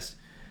podcast,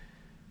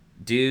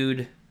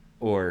 dude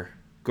or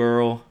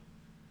girl,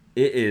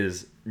 it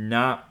is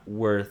not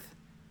worth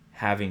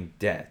having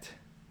debt.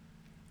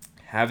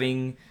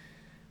 Having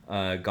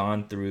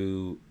gone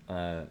through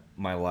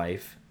my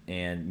life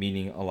and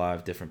meeting a lot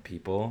of different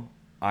people,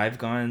 I've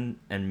gone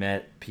and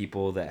met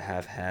people that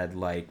have had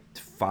like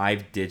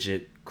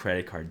 5-digit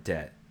credit card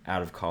debt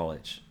out of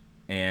college.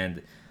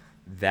 And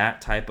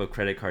that type of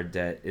credit card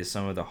debt is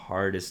some of the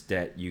hardest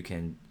debt you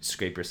can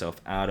scrape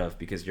yourself out of,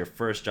 because your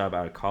first job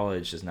out of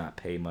college does not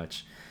pay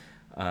much.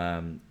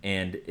 And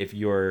if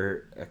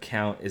your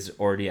account is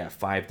already at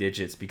 5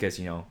 digits because,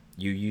 you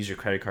use your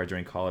credit card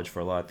during college for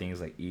a lot of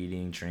things like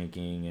eating,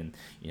 drinking, and,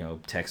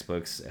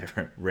 textbooks,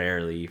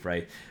 rarely,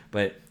 right?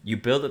 But you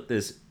build up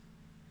this,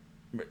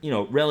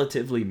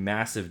 relatively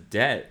massive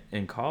debt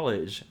in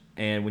college.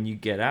 And when you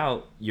get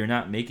out, you're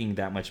not making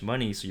that much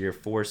money. So you're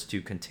forced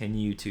to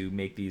continue to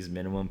make these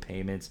minimum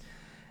payments.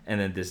 And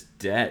then this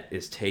debt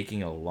is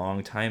taking a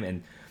long time.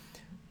 And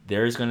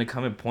there's going to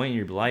come a point in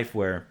your life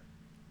where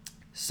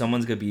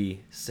someone's going to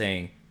be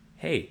saying,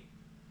 hey,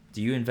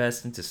 do you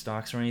invest into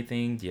stocks or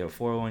anything? Do you have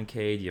a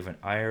 401k? Do you have an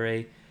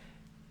IRA?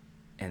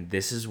 And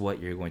this is what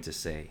you're going to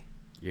say.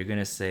 You're going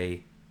to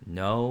say,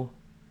 no,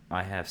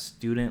 I have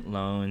student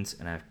loans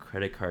and I have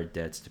credit card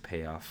debts to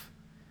pay off.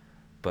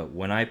 But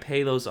when I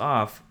pay those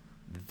off,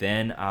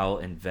 then I'll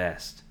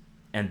invest.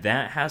 And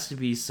that has to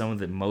be some of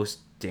the most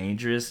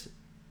dangerous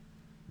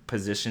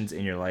positions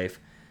in your life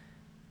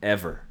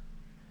ever.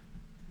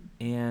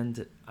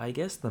 And I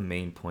guess the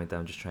main point that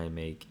I'm just trying to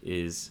make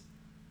is,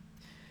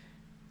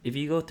 if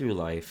you go through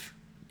life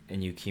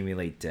and you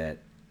accumulate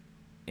debt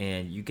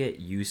and you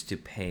get used to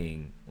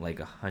paying like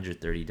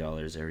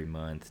 $130 every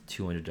month,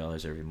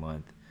 $200 every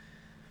month,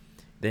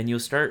 then you'll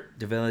start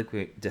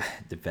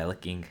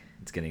developing,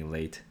 it's getting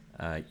late.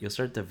 You'll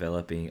start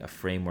developing a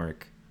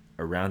framework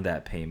around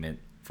that payment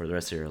for the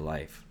rest of your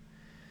life.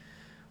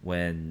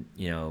 When,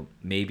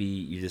 maybe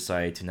you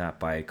decide to not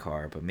buy a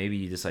car, but maybe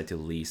you decide to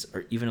lease,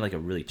 or even like a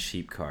really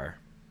cheap car.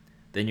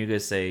 Then you're going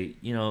to say,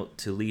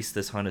 to lease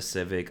this Honda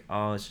Civic,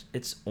 oh,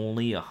 it's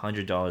only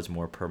 $100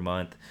 more per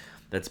month.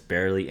 That's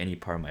barely any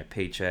part of my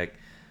paycheck.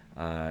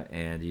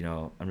 And,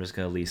 I'm just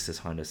going to lease this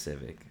Honda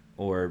Civic.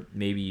 Or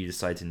maybe you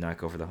decide to not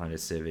go for the Honda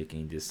Civic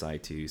and you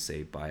decide to,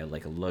 say, buy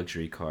like a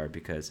luxury car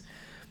because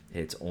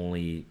it's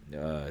only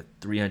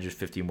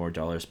 $350 more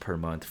per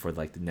month for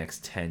like the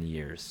next 10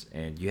 years.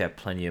 And you have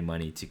plenty of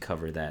money to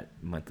cover that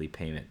monthly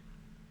payment.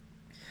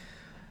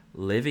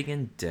 Living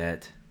in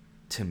debt,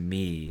 to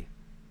me,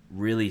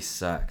 really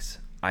sucks.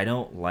 I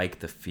don't like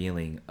the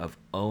feeling of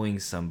owing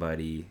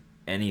somebody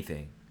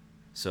anything.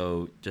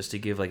 So just to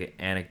give like an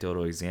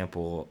anecdotal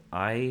example,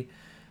 I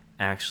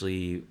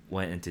actually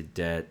went into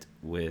debt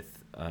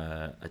with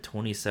a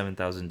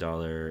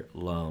 $27,000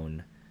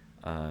 loan,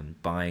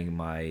 buying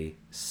my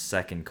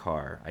second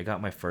car. I got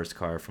my first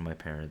car from my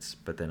parents,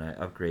 but then I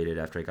upgraded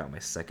after I got my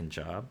second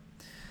job.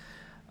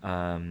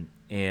 And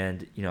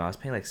I was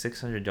paying like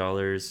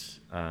 $600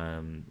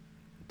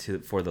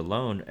 for the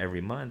loan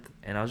every month,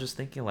 and I was just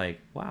thinking like,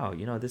 wow,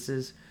 this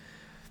is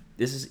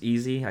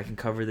easy. I can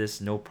cover this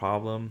no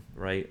problem,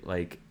 right?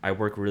 Like, I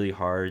work really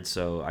hard,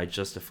 so I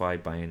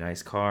justified buying a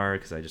nice car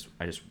because I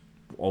just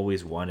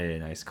always wanted a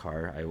nice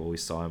car. I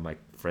always saw my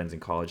friends in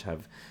college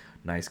have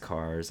nice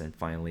cars, and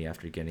finally,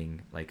 after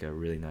getting like a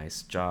really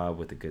nice job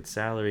with a good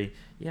salary,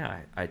 yeah,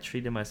 I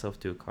treated myself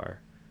to a car.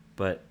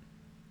 But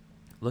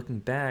looking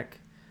back,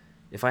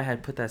 if I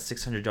had put that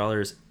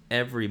 $600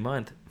 every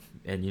month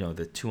and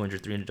the $200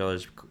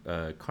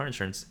 $300 car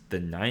insurance, the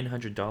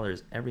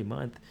 $900 every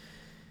month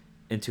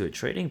into a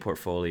trading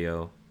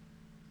portfolio,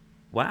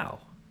 wow,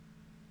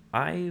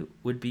 I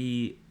would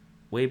be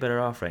way better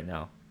off right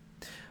now.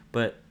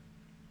 But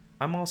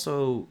I'm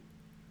also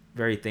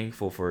very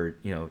thankful for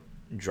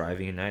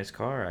driving a nice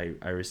car.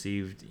 I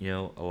received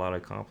a lot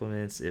of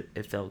compliments.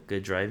 It felt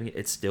good driving it.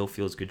 It still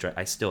feels good.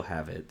 I still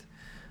have it.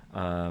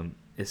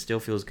 It still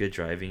feels good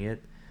driving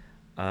it.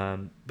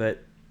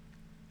 But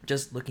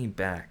just looking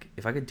back,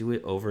 if I could do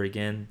it over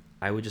again,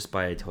 I would just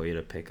buy a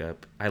Toyota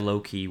pickup. I low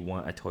key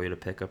want a Toyota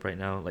pickup right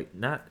now. Like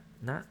not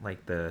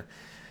like the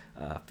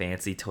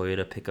fancy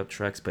Toyota pickup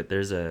trucks, but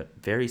there's a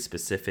very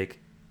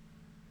specific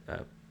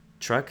uh,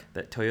 truck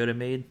that Toyota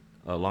made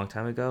a long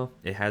time ago.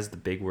 It has the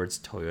big words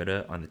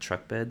Toyota on the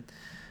truck bed,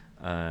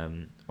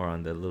 or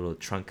on the little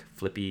trunk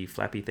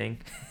flappy thing.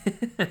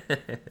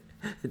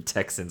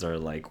 Texans are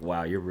like,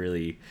 wow, you're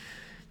really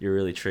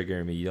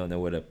triggering me. You don't know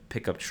what a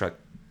pickup truck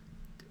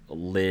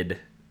lid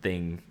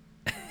thing.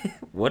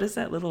 What is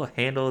that little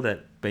handle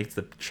that makes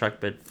the truck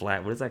bed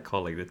flat? What is that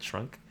called? Like the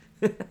trunk?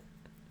 But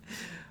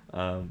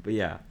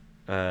yeah,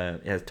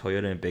 it has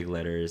Toyota in big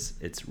letters.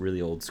 It's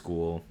really old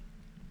school.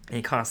 And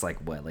it costs like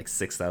what, like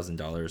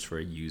 $6,000 for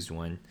a used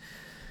one.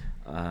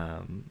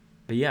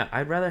 But yeah,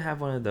 I'd rather have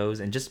one of those,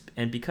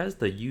 and because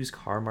the used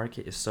car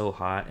market is so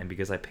hot, and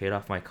because I paid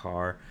off my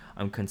car,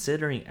 I'm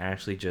considering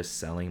actually just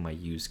selling my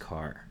used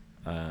car,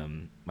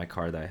 my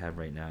car that I have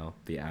right now,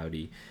 the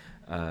Audi,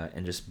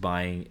 and just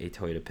buying a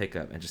Toyota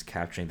pickup and just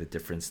capturing the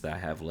difference that I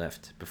have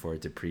left before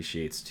it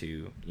depreciates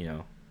to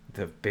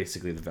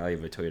basically the value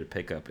of a Toyota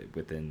pickup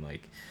within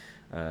like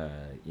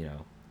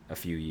a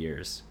few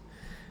years.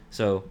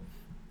 So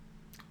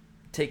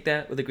take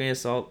that with a grain of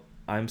salt.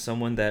 I'm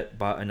someone that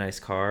bought a nice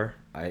car.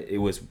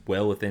 It was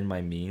well within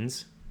my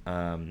means,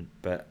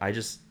 but I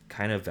just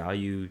kind of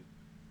value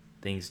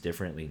things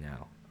differently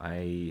now.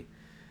 I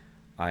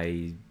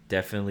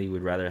definitely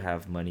would rather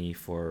have money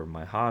for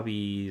my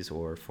hobbies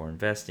or for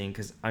investing,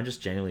 because I'm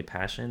just genuinely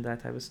passionate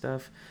that type of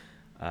stuff.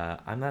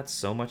 I'm not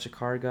so much a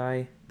car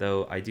guy,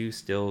 though I do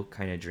still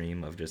kind of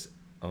dream of just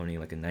owning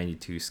like a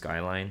 92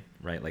 Skyline,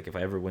 right? Like if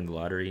I ever win the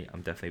lottery,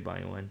 I'm definitely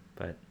buying one.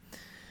 But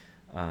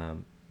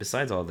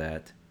besides all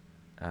that,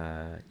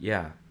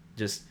 yeah,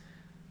 just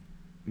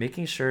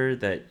making sure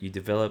that you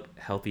develop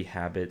healthy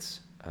habits,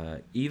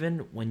 even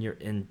when you're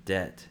in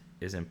debt,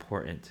 is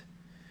important.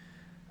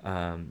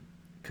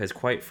 Because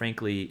quite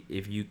frankly,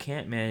 if you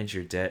can't manage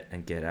your debt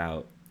and get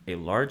out, a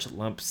large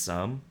lump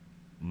sum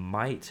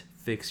might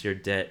fix your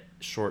debt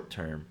short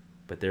term,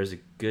 but there's a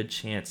good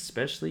chance,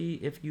 especially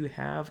if you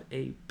have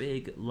a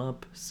big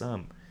lump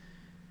sum,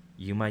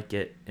 you might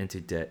get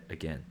into debt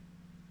again,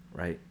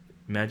 right?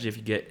 Imagine if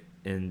you get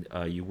in,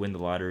 you win the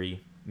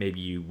lottery.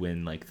 Maybe you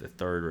win like the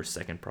third or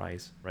second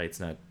prize, right? It's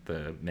not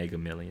the Mega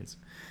Millions.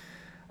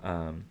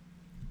 Um,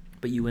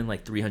 but you win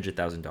like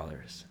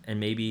 $300,000, and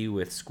maybe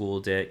with school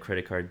debt,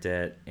 credit card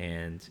debt,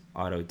 and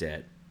auto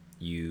debt,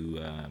 you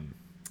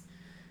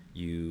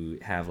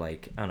have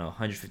like, I don't know,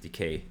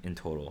 150K in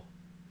total.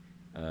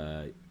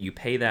 You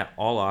pay that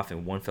all off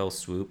in one fell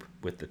swoop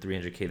with the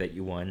 300K that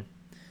you won,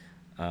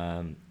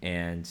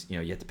 and you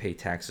have to pay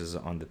taxes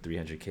on the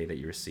 300K that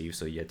you receive.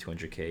 So you had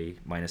 200K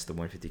minus the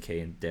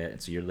 150K in debt, and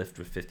so you're left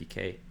with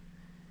 50K.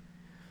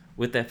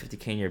 With that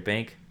 50K in your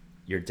bank,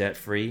 you're debt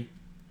free.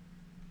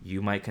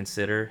 You might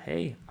consider,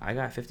 hey, I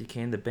got 50K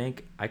in the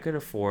bank. I could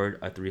afford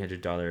a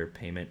 $300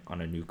 payment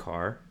on a new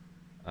car.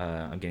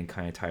 I'm getting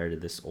kind of tired of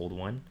this old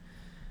one.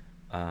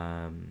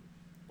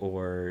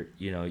 Or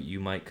you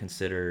might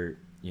consider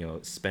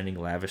spending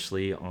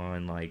lavishly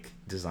on like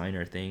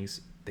designer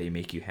things. They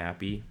make you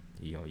happy.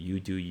 You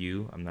do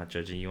you. I'm not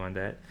judging you on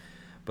that,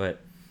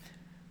 but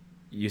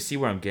you see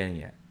where I'm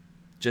getting at.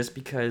 Just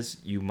because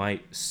you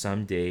might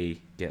someday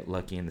get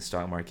lucky in the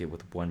stock market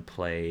with one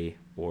play,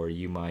 or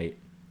you might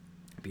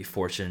be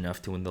fortunate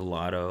enough to win the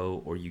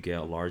lotto, or you get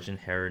a large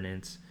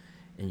inheritance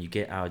and you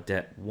get out of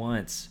debt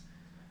once,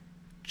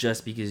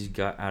 just because you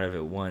got out of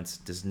it once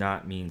does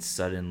not mean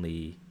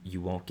suddenly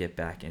you won't get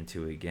back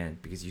into it again,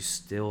 because you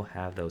still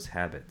have those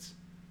habits,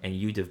 and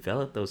you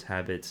develop those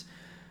habits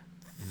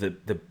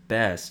the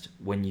best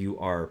when you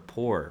are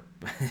poor.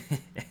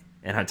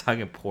 And I'm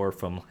talking poor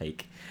from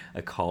like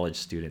a college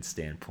student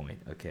standpoint,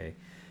 okay?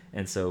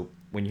 And so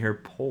when you're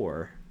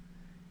poor,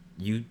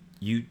 you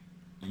you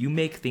you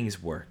make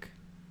things work,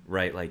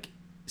 right? Like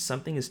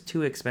something is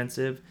too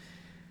expensive,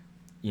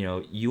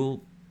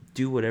 you'll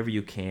do whatever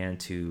you can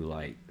to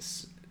like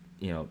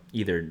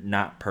either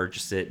not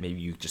purchase it.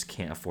 Maybe you just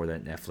can't afford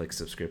that Netflix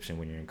subscription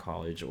when you're in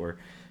college, or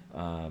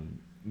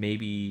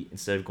maybe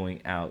instead of going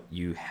out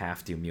you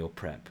have to meal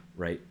prep,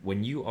 right?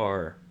 When you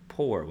are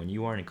poor, when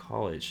you are in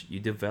college, you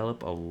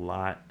develop a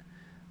lot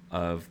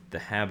of the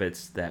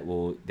habits that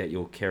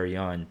you'll carry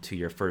on to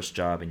your first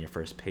job and your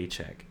first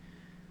paycheck.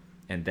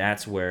 And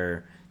that's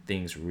where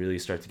things really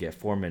start to get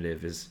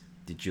formative. Is,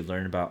 did you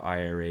learn about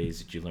IRAs?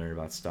 Did you learn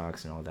about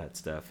stocks and all that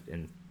stuff?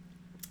 And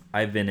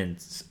I've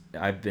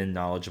been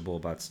knowledgeable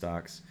about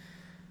stocks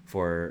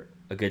for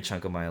a good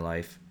chunk of my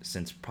life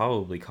since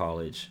probably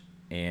college.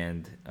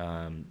 And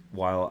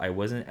while I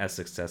wasn't as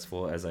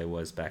successful as I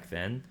was back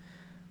then,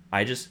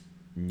 I just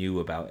knew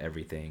about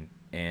everything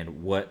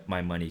and what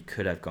my money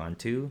could have gone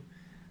to.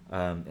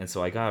 And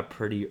so I got a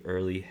pretty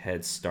early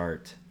head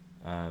start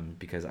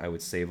because I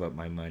would save up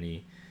my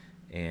money.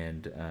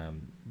 And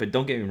but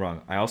don't get me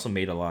wrong, I also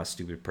made a lot of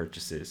stupid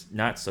purchases.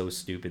 Not so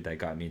stupid that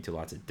got me into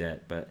lots of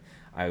debt, but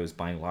I was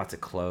buying lots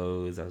of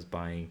clothes. I was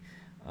buying,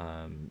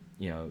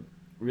 you know,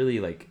 really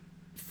like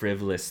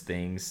frivolous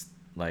things.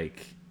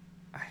 Like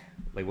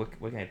what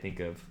can I think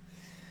of?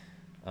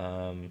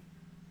 Um,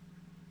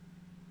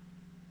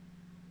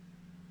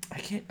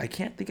 I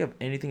can't think of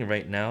anything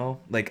right now.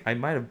 Like I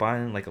might have bought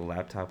like a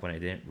laptop when I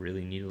didn't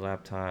really need a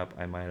laptop.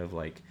 I might have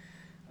like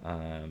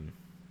um,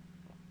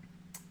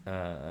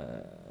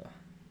 uh,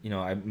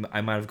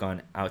 I might have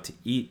gone out to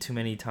eat too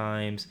many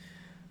times,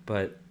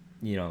 but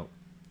you know,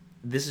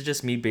 this is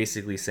just me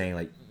basically saying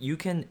like you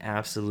can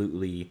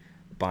absolutely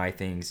buy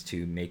things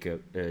to make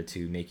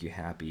you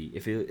happy.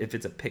 If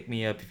it's a pick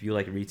me up, if you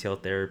like retail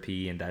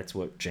therapy and that's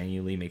what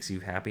genuinely makes you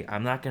happy,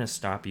 I'm not gonna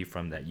stop you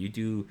from that. You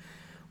do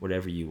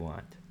whatever you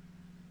want.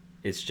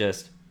 It's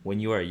just when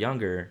you are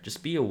younger,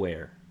 just be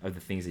aware of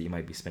the things that you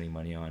might be spending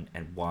money on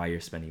and why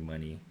you're spending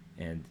money.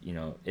 And you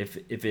know, if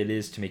it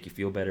is to make you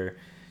feel better,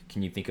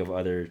 can you think of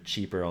other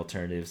cheaper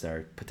alternatives that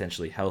are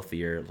potentially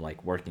healthier,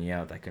 like working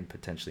out, that can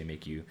potentially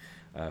make you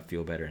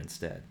feel better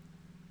instead?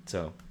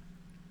 So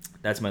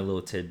that's my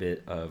little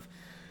tidbit of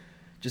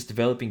just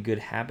developing good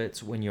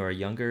habits when you are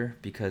younger,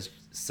 because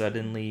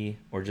suddenly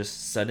or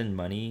just sudden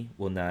money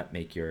will not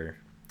make your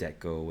debt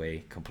go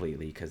away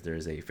completely, because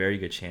there's a very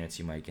good chance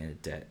you might get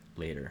into debt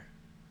later.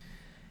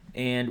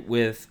 And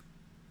with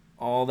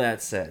all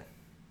that said,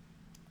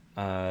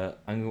 I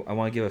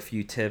want to give a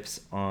few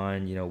tips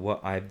on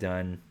what I've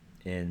done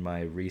in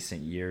my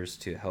recent years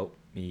to help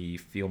me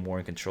feel more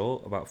in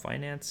control about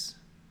finance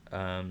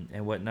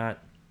and whatnot.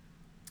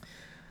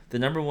 The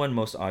number one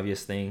most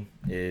obvious thing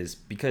is,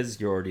 because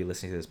you're already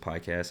listening to this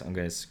podcast, I'm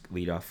going to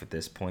lead off with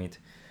this point.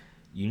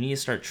 You need to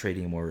start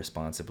trading more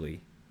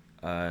responsibly.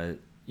 Uh,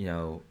 you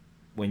know,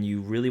 when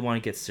you really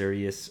want to get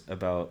serious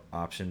about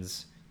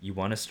options, you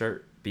want to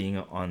start being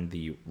on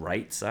the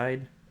right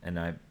side.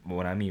 And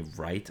when I mean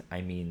right, I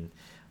mean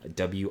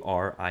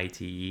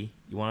WRITE. You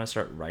want to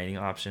start writing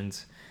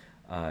options,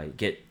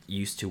 get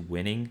used to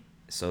winning,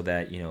 so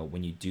that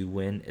when you do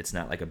win, it's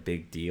not like a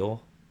big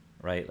deal,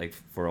 right? Like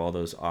for all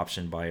those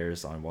option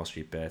buyers on Wall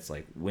Street Bets,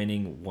 like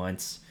winning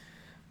once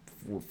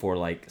for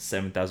like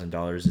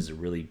 $7,000 is a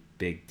really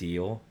big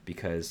deal,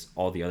 because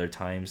all the other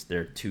times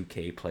their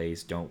 2K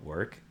plays don't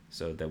work.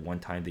 So that one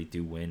time they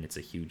do win, it's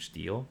a huge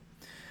deal.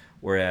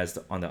 Whereas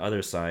on the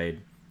other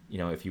side,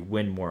 if you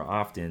win more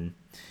often,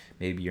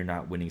 maybe you're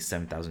not winning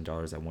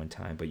 $7,000 at one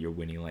time, but you're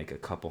winning like a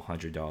couple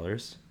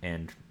 $100,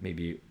 and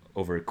maybe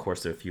over a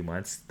course of a few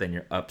months, then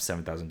you're up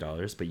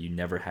 $7,000, but you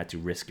never had to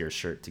risk your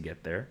shirt to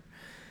get there.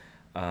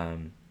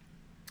 Um,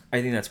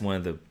 I think that's one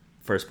of the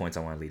first points I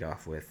want to lead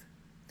off with.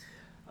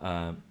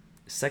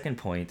 Second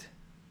point,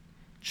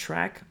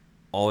 track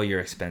all your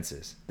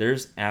expenses.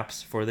 There's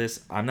apps for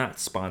this. I'm not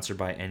sponsored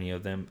by any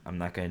of them. I'm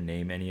not going to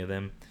name any of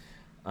them.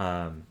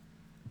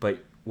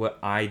 But what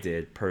I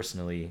did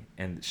personally,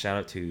 and shout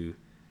out to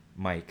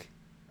Mike.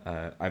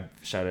 I've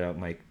shouted out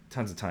Mike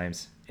tons of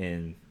times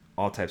in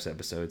all types of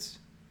episodes,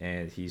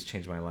 and he's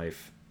changed my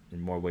life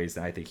in more ways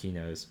than I think he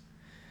knows.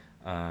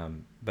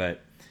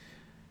 But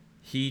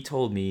he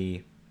told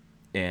me,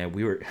 and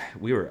we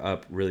were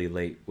up really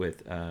late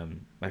with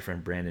my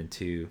friend Brandon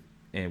too,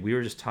 and we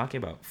were just talking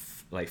about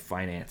like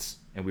finance,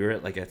 and we were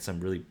at some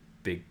really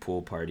big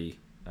pool party,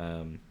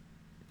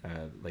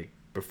 like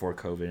before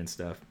COVID and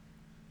stuff,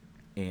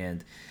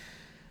 and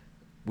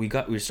we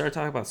started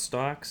talking about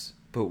stocks,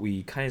 but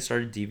we kind of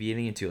started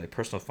deviating into like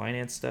personal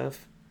finance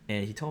stuff,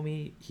 and he told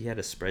me he had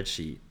a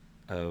spreadsheet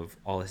of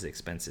all his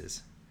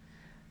expenses,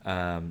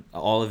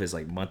 all of his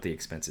like monthly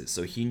expenses,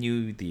 so he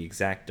knew the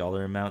exact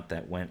dollar amount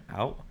that went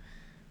out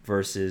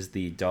versus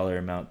the dollar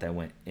amount that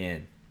went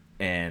in.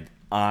 And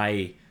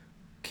I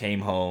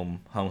came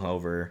home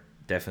hungover,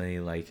 definitely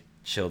like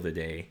chilled the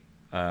day.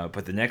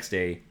 But the next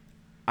day,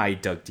 I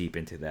dug deep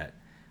into that.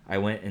 I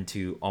went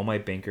into all my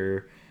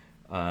banker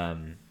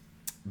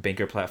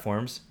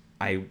platforms.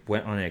 I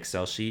went on an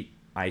Excel sheet.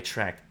 I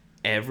tracked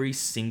every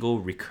single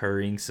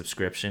recurring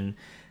subscription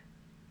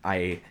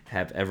I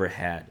have ever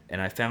had, and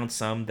I found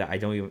some that I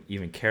don't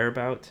even care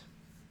about.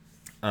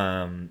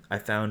 I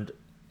found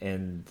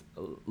and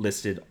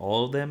listed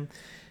all of them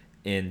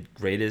in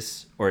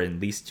greatest or in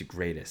least to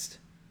greatest,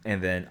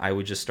 and then I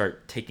would just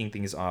start taking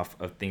things off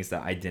of things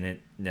that I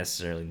didn't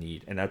necessarily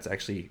need, and that's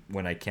actually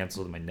when I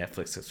canceled my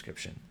Netflix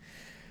subscription.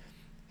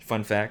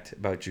 Fun fact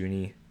about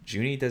Junie: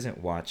 Junie doesn't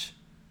watch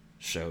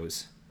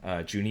shows.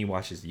 Junie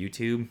watches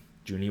YouTube.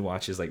 Junie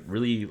watches like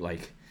really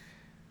like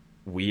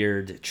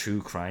weird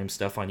true crime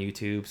stuff on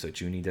YouTube. So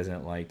Junie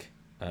doesn't like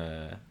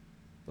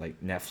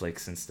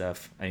Netflix and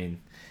stuff. I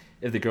mean,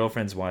 if the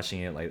girlfriend's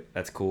watching it, like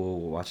that's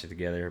cool. We'll watch it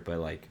together. But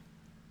like,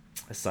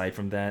 aside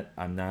from that,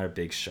 I'm not a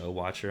big show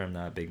watcher. I'm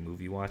not a big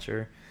movie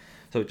watcher.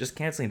 So just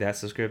canceling that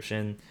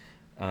subscription,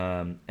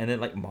 and then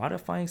like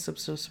modifying some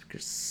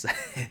subscriptions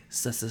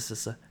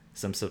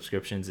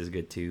is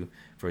good too.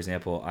 For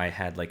example, I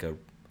had like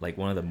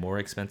one of the more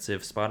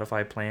expensive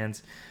Spotify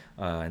plans,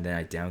 and then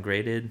I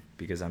downgraded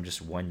because I'm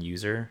just one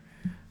user.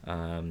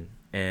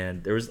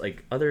 And there was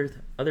like other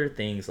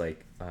things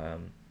like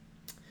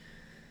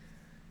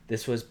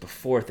this was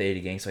before Theta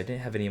Gang, so I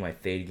didn't have any of my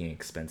Theta Gang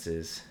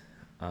expenses.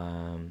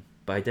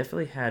 But I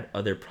definitely had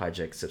other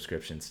project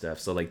subscription stuff.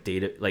 So like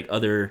data, like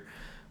other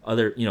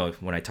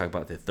when I talk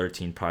about the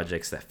 13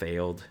 projects that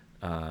failed,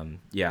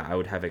 yeah, I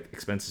would have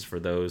expenses for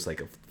those,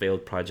 like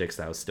failed projects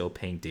that I was still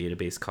paying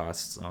database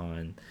costs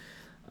on,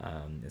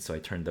 and so I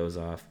turned those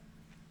off.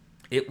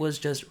 It was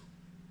just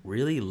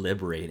really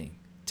liberating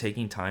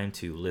taking time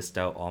to list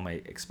out all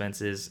my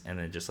expenses and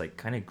then just like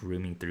kind of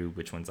grooming through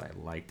which ones I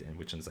liked and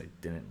which ones I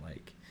didn't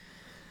like.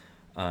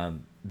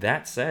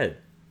 That said,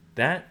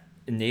 that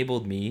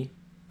enabled me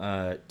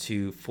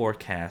to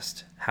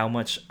forecast how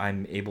much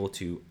I'm able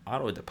to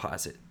auto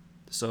deposit.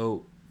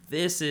 So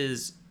this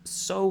is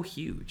so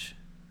huge,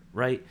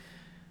 right?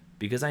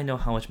 Because I know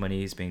how much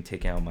money is being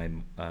taken out of my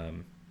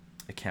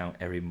account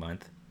every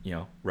month,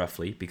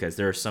 roughly, because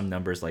there are some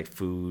numbers like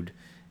food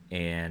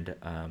and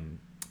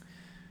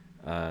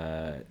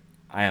I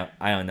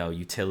don't know,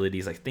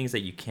 utilities, like things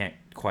that you can't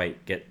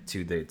quite get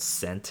to the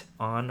cent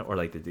on or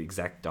like the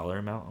exact dollar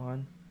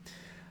amount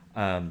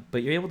on.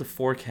 But you're able to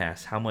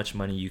forecast how much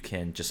money you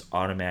can just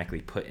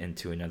automatically put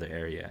into another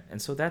area. And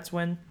so that's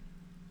when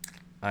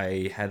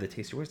I had the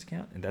Tastyworks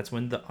account, and that's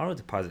when the auto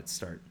deposits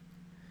start,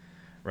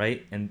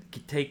 right? And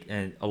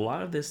a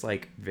lot of this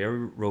like very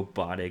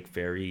robotic,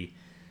 very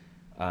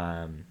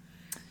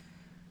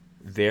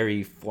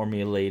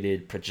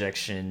formulated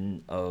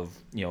projection of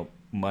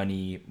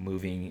money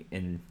moving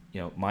in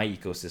my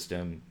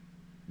ecosystem.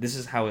 This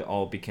is how it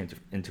all became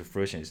into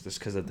fruition. It's just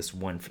because of this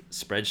one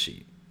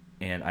spreadsheet.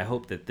 And I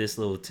hope that this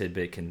little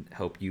tidbit can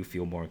help you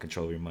feel more in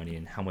control of your money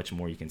and how much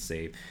more you can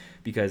save,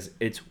 because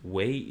it's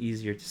way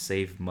easier to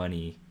save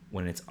money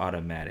when it's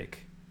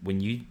automatic.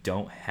 When you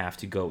don't have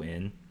to go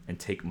in and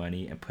take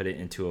money and put it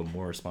into a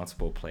more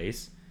responsible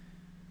place,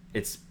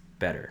 it's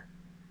better,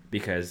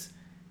 because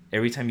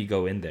every time you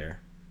go in there,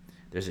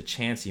 there's a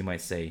chance you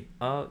might say,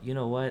 oh, you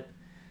know what?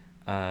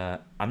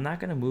 I'm not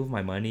going to move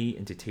my money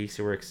into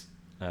Tastyworks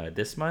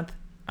this month.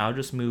 I'll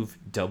just move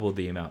double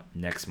the amount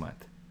next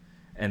month.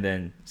 And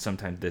then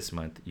sometime this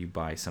month you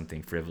buy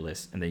something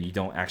frivolous, and then you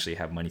don't actually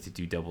have money to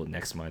do double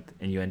next month,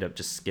 and you end up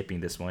just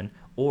skipping this one.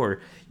 Or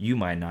you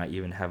might not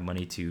even have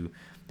money to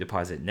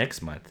deposit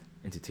next month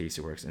into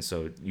Tastyworks, and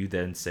so you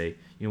then say,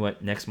 you know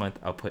what, next month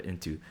I'll put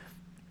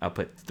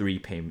 3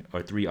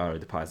 auto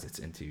deposits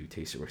into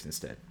Tastyworks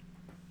instead.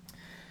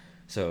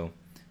 So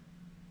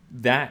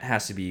that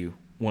has to be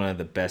one of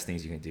the best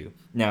things you can do.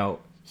 Now,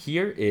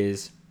 here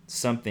is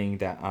something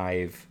that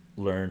I've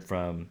learned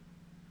from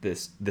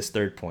this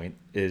third point,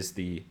 is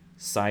the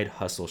Side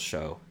Hustle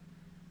Show.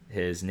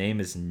 His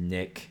name is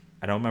Nick.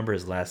 I don't remember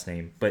his last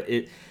name, but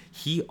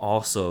he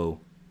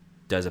also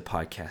does a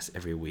podcast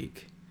every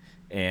week.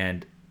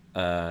 And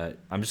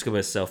I'm just going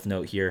to self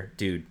note here.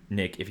 Dude,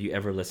 Nick, if you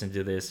ever listen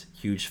to this,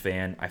 huge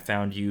fan. I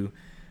found you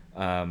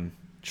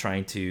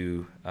trying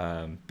to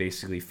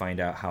basically find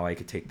out how I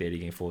could take Theta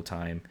Gang full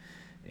time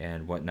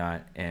and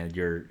whatnot. And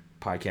your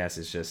podcast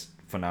is just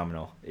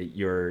phenomenal.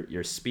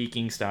 Your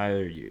speaking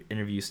style, your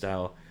interview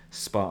style,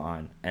 spot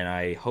on. And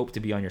I hope to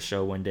be on your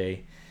show one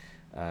day.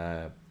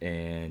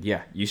 And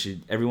yeah,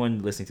 everyone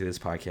listening to this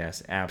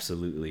podcast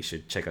absolutely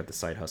should check out the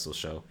Side Hustle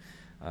Show.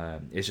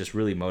 It's just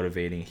really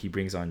motivating. He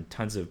brings on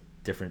tons of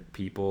different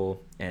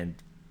people, and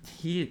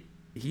he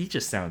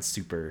just sounds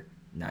super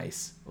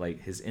nice.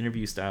 Like, his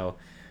interview style,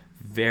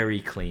 very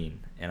clean,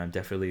 and I'm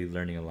definitely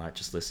learning a lot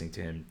just listening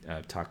to him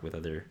talk with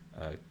other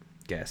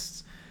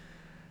guests.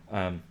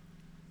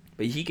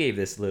 But he gave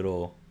this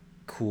little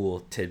cool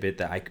tidbit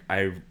that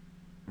I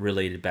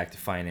related back to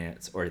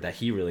finance, or that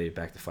he related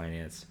back to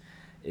finance.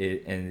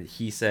 And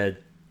he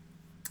said,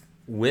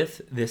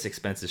 with this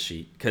expenses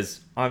sheet,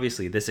 because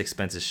obviously this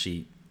expenses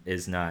sheet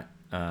is not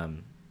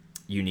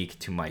unique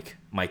to Mike.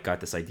 Mike got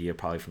this idea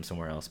probably from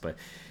somewhere else, but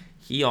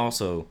he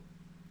also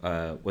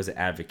was an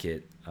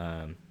advocate.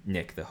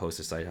 Nick, the host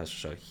of Side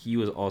Hustle Show, he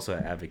was also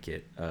an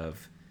advocate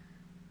of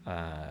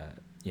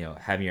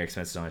having your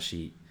expenses on a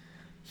sheet.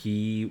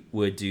 He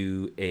would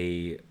do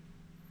the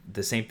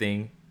same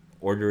thing,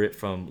 order it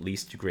from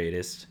least to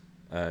greatest,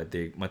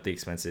 the monthly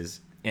expenses.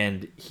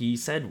 And he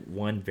said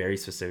one very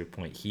specific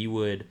point.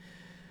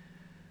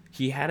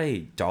 He had a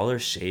Dollar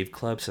Shave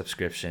Club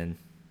subscription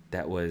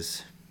that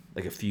was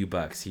like a few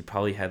bucks. He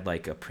probably had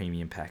like a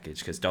premium package,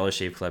 because Dollar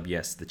Shave Club,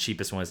 yes, the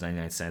cheapest one is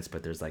 99 cents,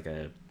 but there's like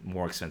a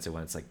more expensive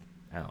one. It's like,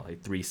 I don't know,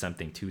 like 3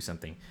 something, 2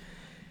 something.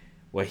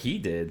 What he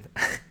did,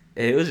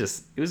 it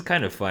was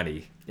kind of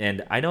funny.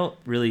 And I don't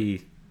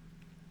really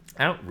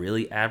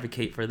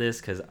advocate for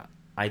this, because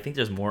I think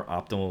there's more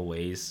optimal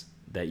ways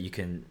that you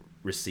can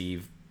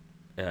receive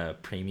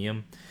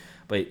premium.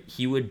 But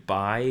he would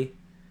buy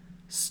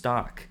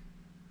stock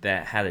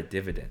that had a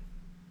dividend,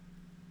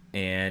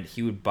 and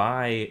he would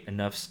buy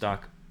enough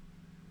stock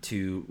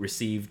to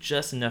receive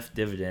just enough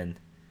dividend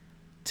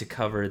to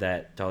cover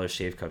that Dollar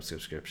Shave Club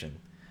subscription.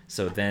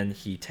 So then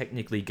he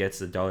technically gets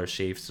the Dollar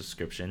Shave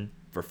subscription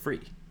for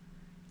free.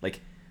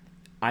 Like,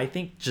 I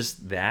think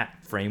just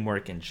that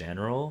framework in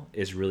general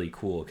is really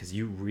cool because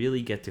you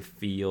really get to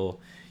feel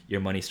your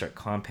money start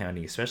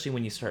compounding, especially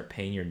when you start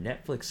paying your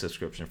Netflix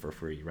subscription for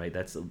free, right?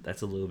 That's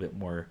a little bit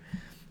more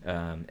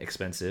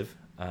expensive,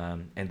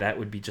 and that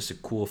would be just a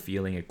cool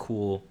feeling, a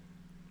cool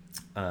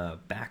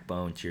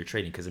backbone to your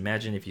trading. Because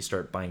imagine if you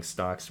start buying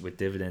stocks with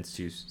dividends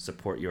to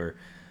support your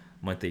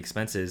monthly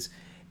expenses,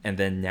 and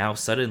then now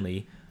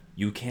suddenly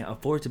you can't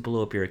afford to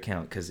blow up your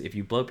account, because if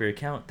you blow up your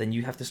account, then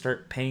you have to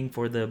start paying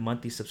for the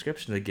monthly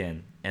subscription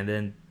again, and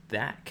then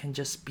that can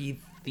just be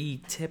the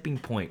tipping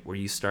point where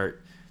you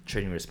start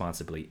trading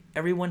responsibly.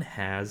 Everyone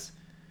has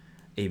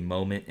a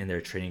moment in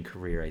their trading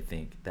career, I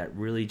think, that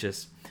really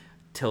just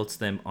tilts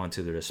them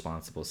onto the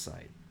responsible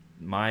side.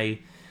 My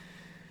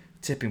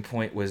tipping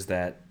point was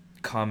that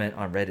comment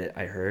on Reddit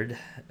I heard.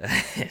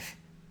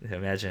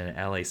 Imagine an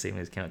Ally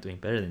savings account doing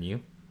better than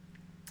you.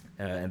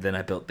 And then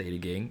I built Theta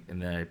Gang,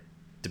 and then I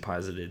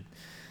deposited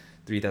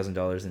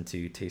 $3,000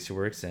 into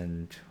Tasterworks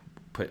and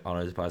put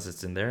auto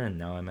deposits in there, and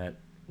now I'm at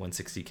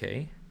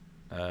 160K.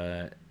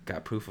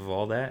 Got proof of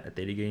all that at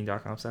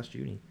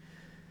thetagang.com/Junie.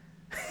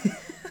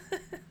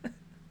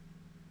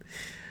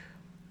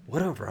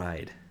 What a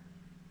ride.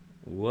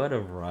 What a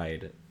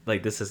ride.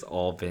 Like, this has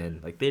all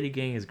been, like, Theta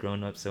Gang has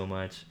grown up so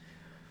much,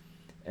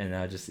 and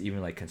now just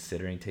even, like,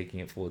 considering taking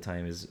it full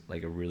time is,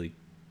 like,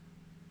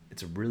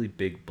 it's a really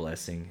big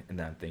blessing, and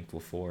that I'm thankful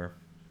for.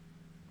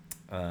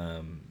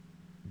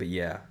 But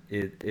yeah,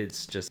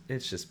 it's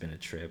just been a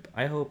trip.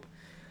 I hope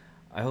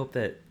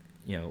that,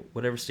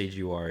 whatever stage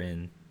you are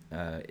in,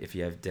 if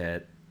you have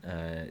debt,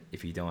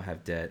 if you don't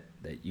have debt,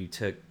 that you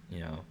took,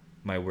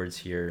 my words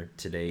here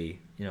today,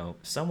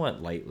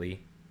 somewhat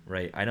lightly,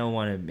 right? I don't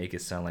want to make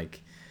it sound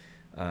like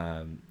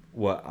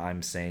what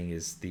I'm saying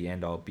is the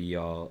end all be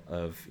all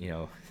of,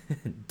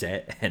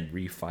 debt and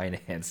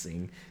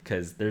refinancing,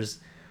 because there's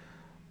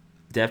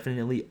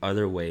definitely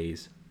other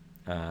ways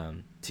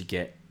to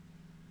get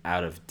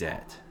out of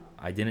debt.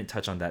 I didn't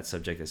touch on that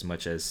subject as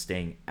much as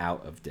staying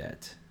out of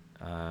debt.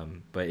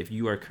 But if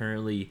you are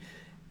currently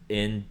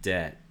in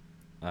debt,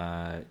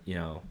 and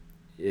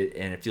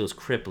it feels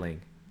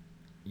crippling,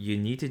 you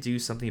need to do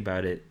something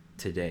about it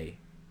today.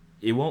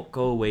 It won't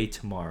go away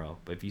tomorrow,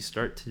 but if you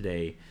start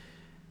today,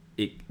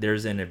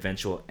 there's an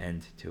eventual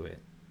end to it.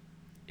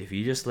 If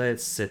you just let it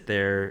sit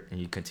there and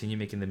you continue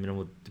making the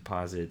minimal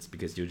deposits,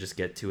 because you'll just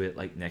get to it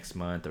like next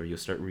month, or you'll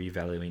start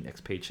reevaluating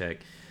next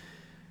paycheck,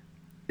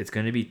 it's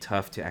going to be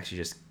tough to actually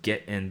just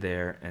get in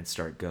there and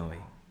start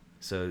going.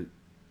 So,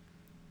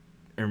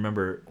 and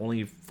remember,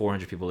 only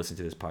 400 people listen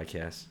to this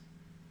podcast.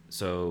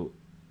 So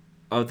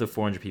of the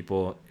 400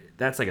 people,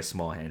 that's like a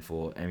small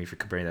handful. I mean, if you're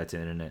comparing that to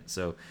the internet.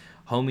 So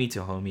homie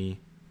to homie,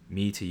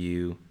 me to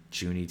you,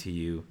 Junie to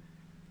you,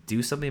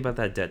 do something about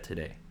that debt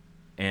today.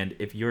 And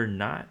if you're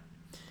not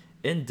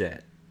in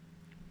debt,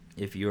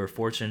 if you're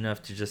fortunate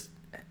enough to just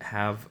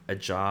have a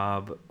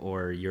job,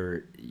 or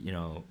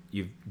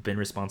you've been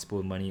responsible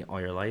with money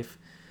all your life,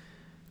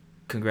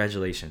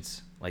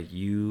 congratulations. Like,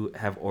 you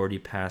have already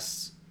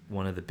passed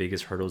one of the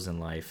biggest hurdles in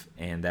life,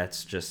 and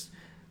that's just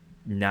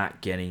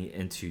not getting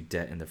into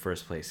debt in the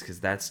first place, because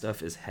that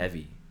stuff is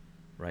heavy,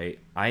 right?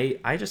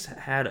 I just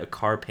had a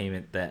car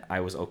payment that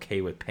I was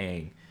okay with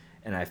paying,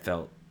 and I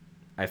felt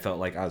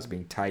like I was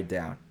being tied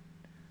down,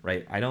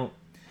 right?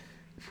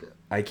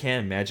 I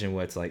can't imagine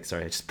what it's like.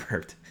 Sorry, I just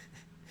burped.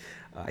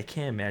 I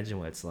can't imagine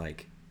what it's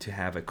like to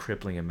have a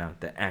crippling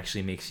amount that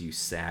actually makes you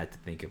sad to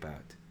think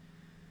about.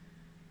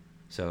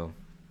 So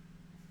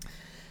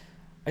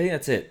I think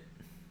that's it.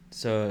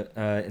 So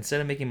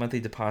instead of making monthly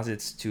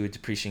deposits to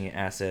depreciating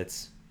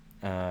assets,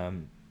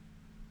 maybe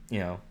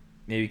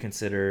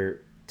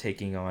consider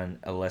taking on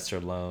a lesser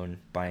loan,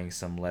 buying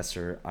some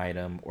lesser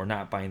item, or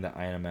not buying the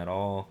item at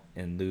all,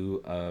 in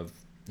lieu of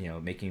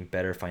making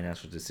better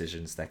financial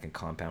decisions that can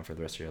compound for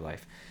the rest of your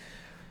life.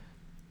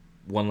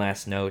 One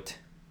last note: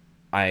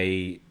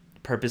 I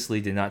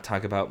purposely did not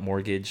talk about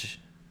mortgage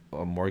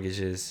or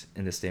mortgages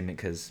in this statement,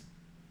 because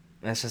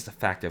that's just a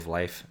fact of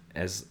life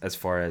as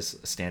far as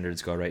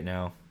standards go right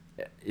now.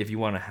 If you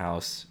want a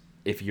house,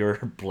 if you're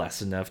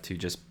blessed enough to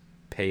just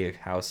pay a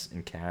house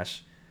in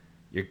cash,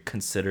 you're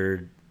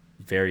considered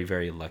very,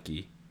 very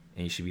lucky,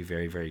 and you should be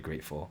very, very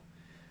grateful.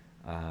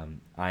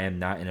 I am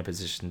not in a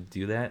position to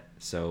do that,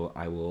 so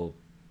I will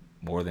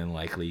more than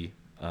likely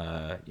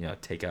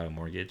take out a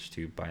mortgage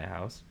to buy a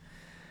house.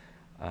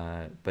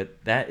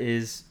 But that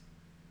is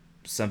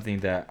something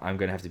that I'm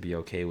going to have to be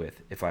okay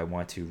with if I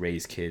want to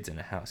raise kids in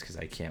a house, because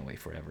I can't wait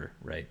forever,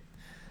 right?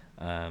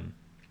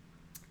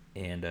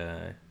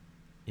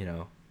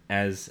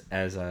 As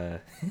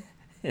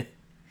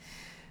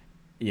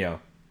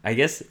I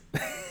guess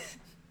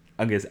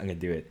I'm gonna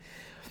do it.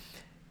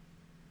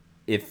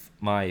 If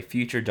my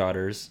future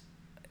daughters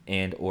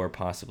and or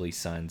possibly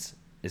sons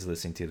is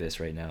listening to this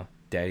right now,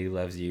 Daddy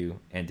loves you,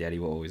 and Daddy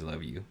will always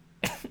love you.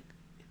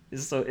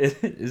 It's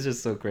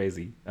just so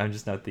crazy. I'm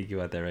just not thinking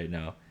about that right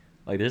now.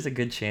 Like, there's a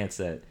good chance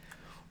that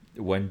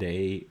one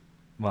day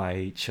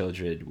my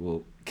children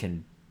will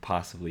can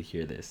possibly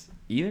hear this,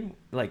 even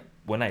like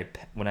when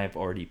I've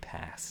already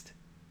passed.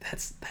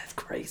 That's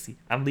crazy.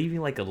 I'm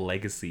leaving like a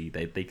legacy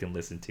that they can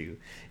listen to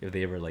if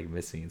they ever like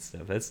miss me and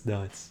stuff. That's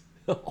nuts.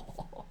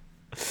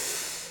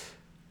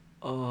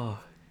 Oh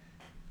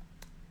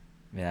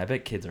man, I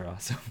bet kids are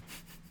awesome.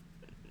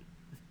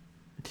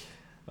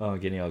 Oh, I'm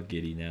getting all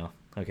giddy now.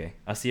 Okay,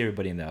 I'll see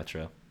everybody in the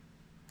outro.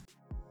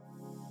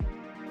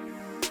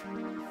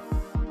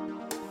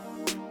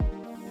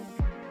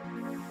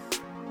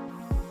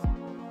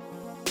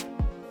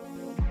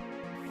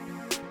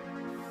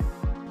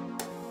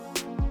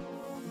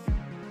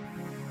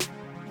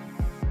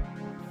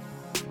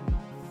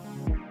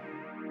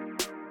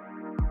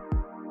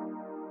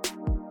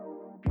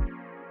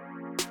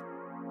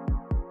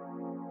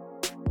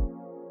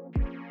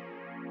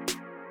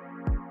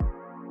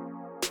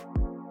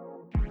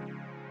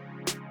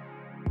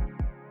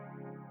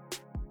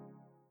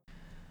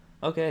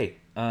 Okay,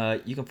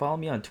 you can follow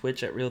me on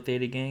Twitch at Real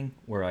Theta Gang,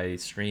 where I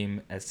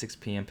stream at 6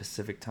 p.m.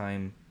 Pacific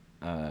time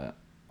uh,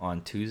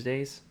 on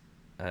Tuesdays.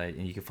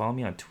 And you can follow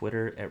me on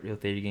Twitter at Real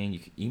Theta Gang. You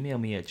can email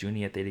me at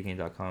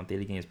junie@thetagang.com.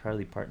 Theta Gang is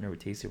proudly partnered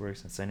with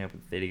Tastyworks, and signing up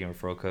with the Theta Gang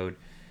referral code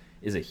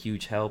is a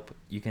huge help.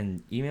 You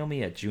can email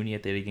me at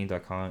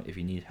junie@thetagang.com if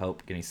you need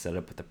help getting set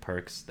up with the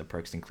perks. The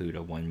perks include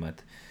a 1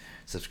 month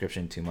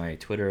subscription to my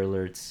Twitter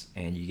alerts,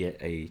 and you get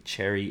a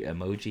cherry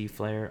emoji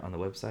flare on the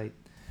website.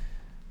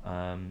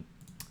 Um,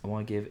 I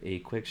want to give a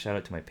quick shout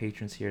out to my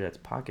patrons here. That's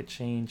Pocket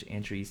Change,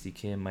 Andrew EC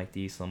Kim, Mike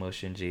D, Slow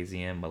Motion,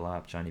 JZM,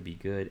 Malop, Johnny B.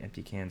 Good,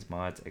 Empty Cans,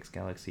 Mods, X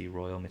Galaxy,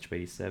 Royal, Mitch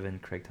 87,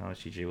 Craig Thomas,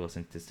 GJ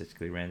Wilson,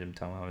 Statistically Random,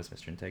 Tom Thomas,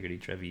 Mr. Integrity,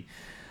 Trevi,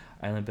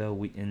 Island Bell,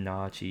 Wheaton,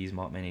 Nah, Cheese,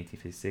 Maltman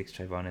 1856,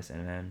 Trivonis,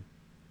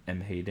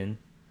 M. Hayden,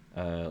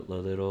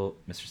 Little,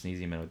 Mr.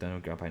 Sneezy, Metal Dunno,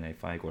 Grandpa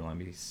 95,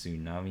 Gorlami,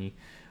 Tsunami,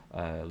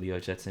 Leo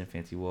Jetson,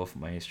 Fancy Wolf,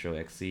 Maestro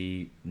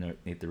XC,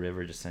 Nate the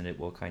River, Descendant,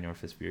 Wokai,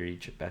 Northwest Fury,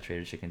 Bat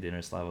Trader, Chicken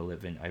Dinner, Slava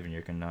Livin, Ivan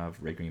Yurkanov,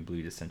 Red Green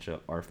Blue,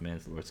 Descentia,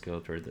 Arfman, Lord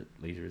Skeletor, the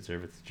Laser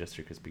Reserve,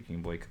 Jester,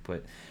 Speaking Boy,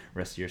 Kaput,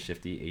 Rest of Your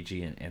Shifty,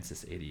 AG, and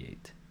Ansys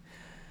 88.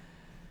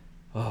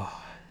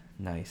 Oh,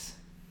 nice.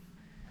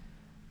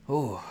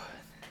 Oh,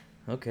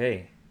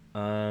 okay.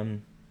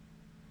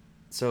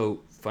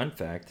 So, fun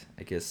fact,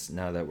 I guess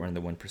now that we're in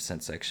the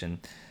 1% section,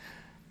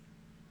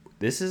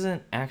 this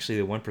isn't actually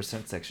the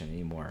 1% section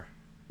anymore.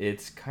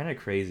 It's kind of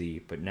crazy,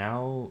 but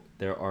now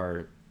there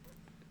are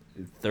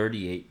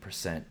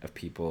 38% of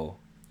people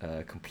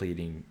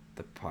completing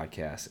the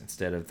podcast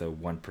instead of the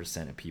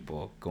 1% of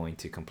people going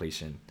to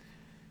completion.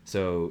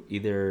 So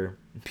either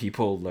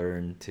people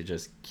learn to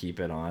just keep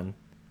it on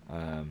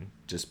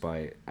just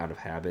by out of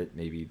habit.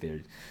 Maybe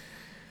they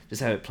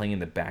just have it playing in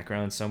the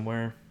background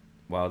somewhere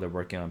while they're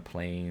working on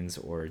planes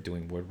or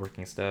doing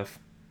woodworking stuff,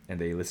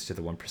 and they listen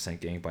to the 1%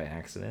 Gang by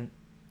accident.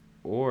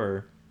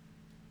 Or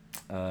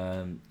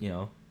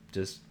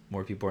just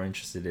more people are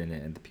interested in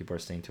it and the people are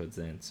staying towards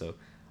the end. So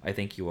I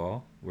thank you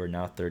all. We're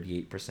now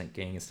 38%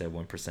 gang instead of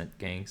 1%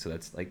 gang, so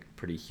that's like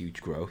pretty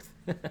huge growth.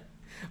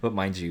 But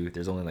mind you,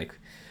 there's only like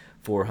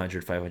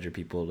 400 500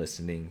 people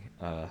listening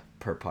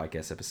per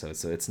podcast episode,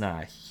 so it's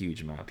not a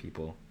huge amount of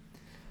people.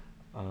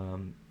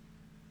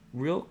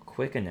 Real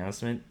quick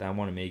announcement that I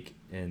want to make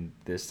in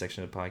this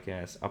section of the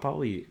podcast. I'll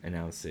probably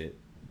announce it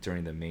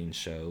during the main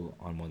show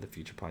on one of the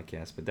future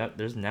podcasts, but that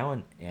there's now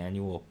an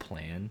annual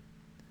plan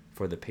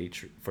for the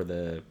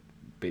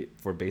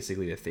for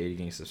basically the Theta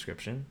Gang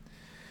subscription.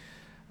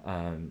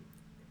 And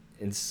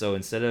so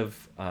instead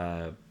of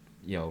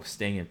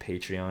staying in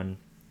Patreon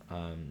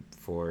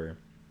for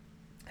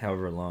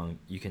however long,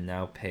 you can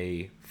now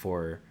pay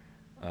for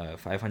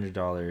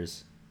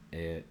 $500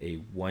 a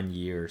 1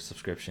 year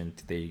subscription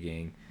to Theta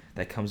Gang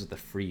that comes with a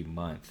free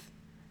month,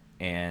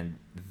 and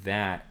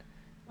that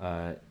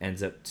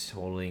ends up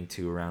totaling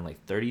to around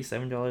like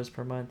 $37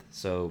 per month.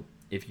 So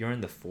if you're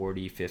in the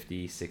 40,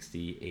 50,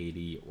 60,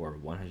 80, or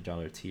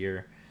 $100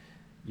 tier,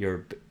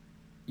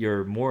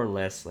 you're more or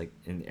less, like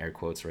in air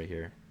quotes right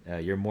here,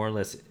 you're more or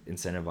less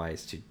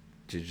incentivized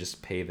to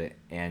just pay the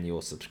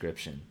annual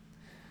subscription.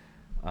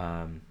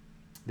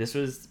 This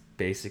was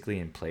basically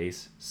in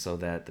place so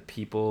that the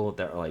people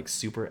that are like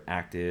super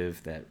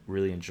active, that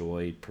really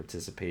enjoyed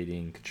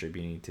participating,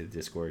 contributing to the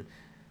Discord,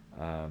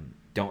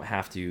 don't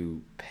have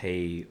to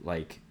pay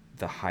like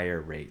the higher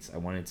rates. I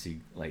wanted to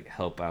like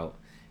help out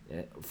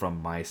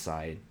from my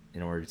side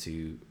in order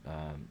to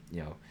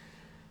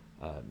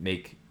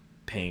make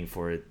paying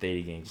for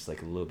Theta Gang just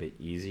like a little bit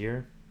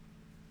easier.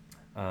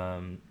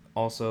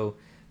 Also,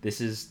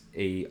 this is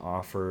a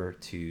offer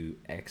to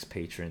ex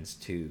patrons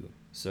too.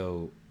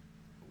 So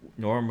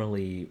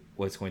normally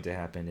what's going to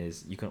happen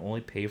is you can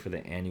only pay for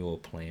the annual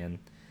plan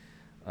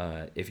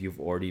if you've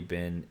already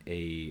been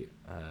a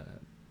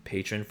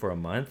patron for a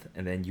month,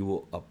 and then you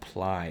will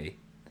apply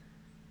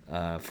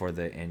for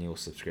the annual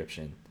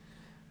subscription.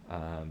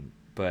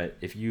 But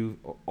if you've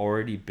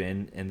already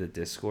been in the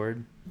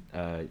Discord,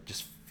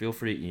 just feel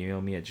free to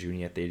email me at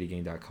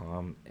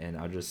junie@thetagang.com, and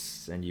I'll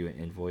just send you an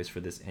invoice for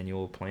this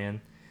annual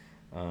plan,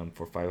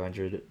 for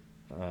 500,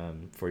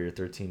 for your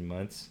 13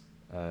 months,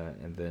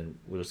 and then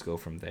we'll just go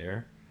from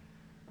there.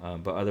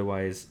 But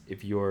otherwise,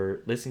 if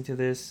you're listening to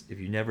this,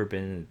 if you've never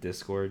been in the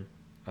Discord,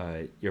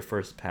 your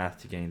first path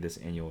to getting this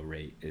annual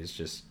rate is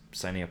just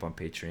signing up on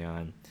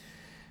Patreon,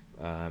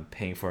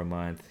 paying for a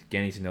month,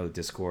 getting to know the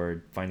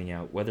Discord, finding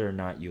out whether or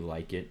not you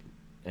like it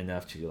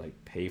enough to like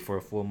pay for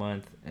a full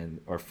month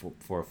or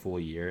for a full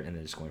year, and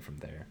then just going from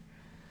there.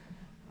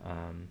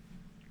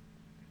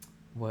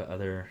 What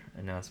other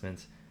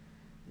announcements?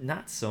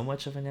 Not so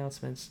much of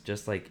announcements,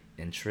 just like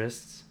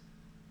interests.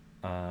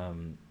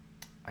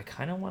 I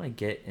kind of want to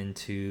get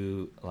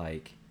into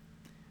like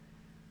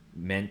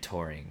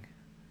mentoring,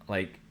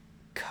 like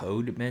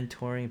code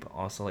mentoring, but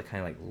also like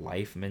kind of like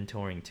life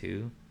mentoring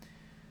too.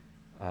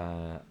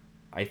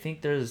 I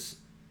think there's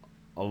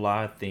a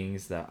lot of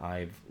things that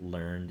I've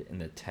learned in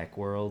the tech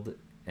world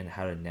and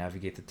how to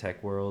navigate the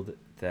tech world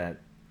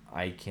that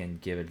I can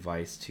give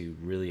advice to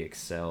really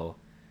excel,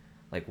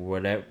 like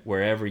whatever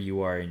wherever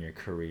you are in your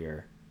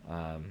career.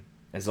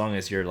 As long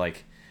as you're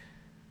like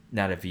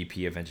not a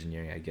VP of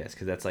engineering, I guess,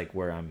 because that's like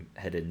where I'm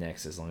headed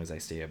next. As long as I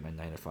stay at my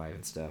 9 to 5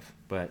 and stuff.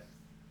 But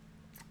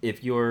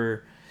if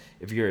you're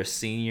a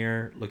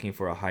senior looking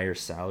for a higher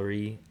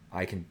salary,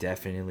 I can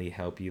definitely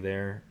help you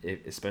there.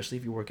 Especially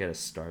if you work at a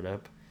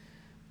startup.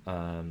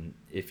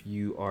 If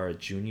you are a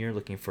junior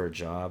looking for a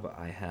job,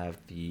 I have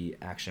the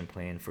action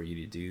plan for you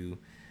to do.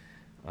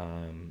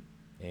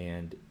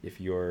 And if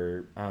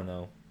you're, I don't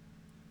know,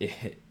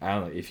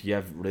 if you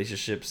have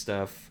relationship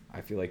stuff,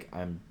 I feel like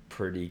I'm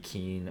pretty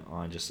keen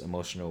on just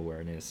emotional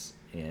awareness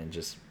and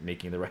just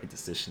making the right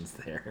decisions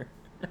there.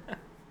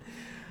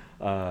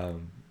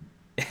 um,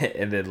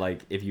 and then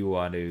like if you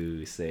want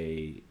to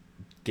say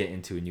get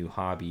into a new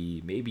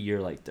hobby, maybe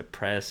you're like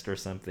depressed or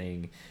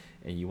something,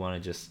 and you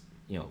want to just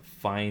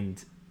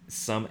find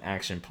some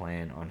action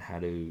plan on how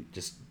to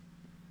just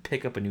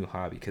pick up a new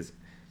hobby, because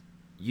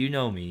you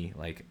know me,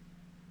 like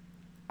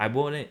I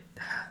wouldn't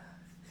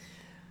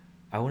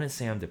I wouldn't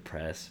say I'm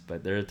depressed,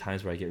 but there are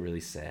times where I get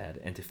really sad,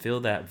 and to fill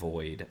that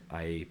void,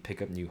 I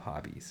pick up new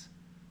hobbies.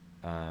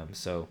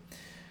 So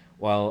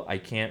while I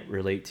can't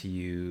relate to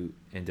you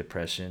in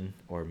depression,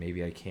 or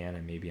maybe I can,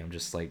 and maybe I'm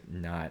just like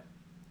not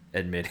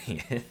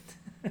admitting it,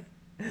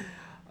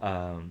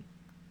 um,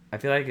 I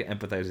feel like I can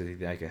empathize with you,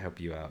 that I can help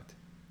you out.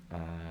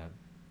 Uh,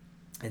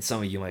 and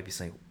some of you might be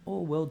saying,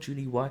 "Oh well,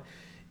 Judy, why,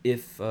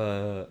 if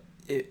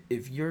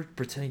if you're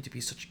pretending to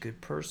be such a good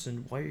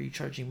person, why are you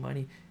charging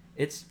money?"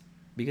 It's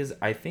because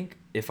I think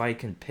if I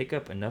can pick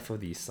up enough of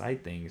these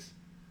side things,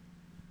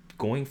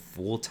 going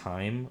full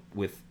time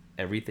with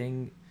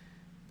everything,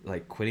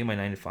 like quitting my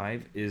 9 to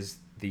 5, is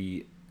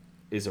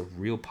a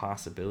real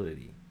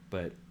possibility.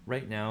 But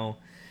right now,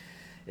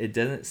 it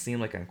doesn't seem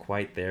like I'm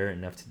quite there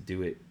enough to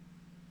do it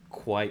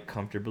quite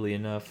comfortably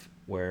enough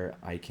where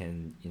I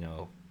can,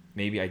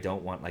 maybe I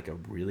don't want like a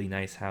really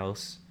nice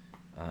house,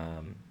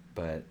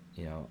 but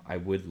I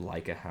would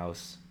like a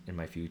house in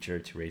my future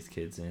to raise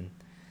kids in.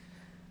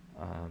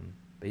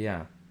 But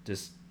yeah,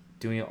 just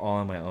doing it all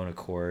on my own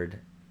accord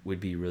would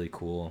be really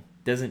cool.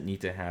 Doesn't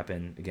need to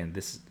happen. Again,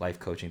 this life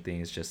coaching thing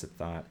is just a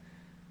thought.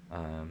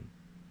 Um,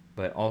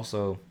 but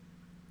also,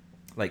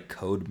 like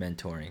code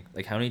mentoring.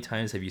 Like, how many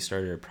times have you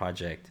started a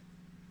project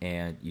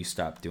and you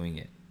stopped doing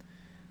it?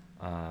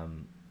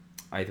 Um,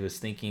 I was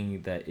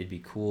thinking that it'd be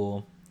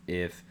cool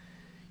if,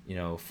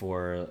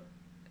 for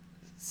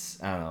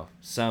I don't know,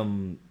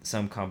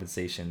 some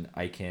compensation,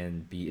 I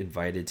can be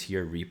invited to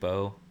your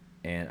repo,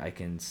 and I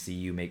can see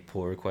you make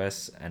pull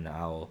requests, and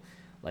I'll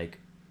like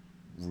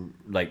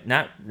like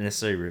not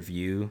necessarily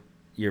review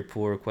your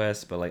pull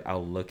request, but like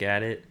I'll look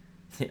at it.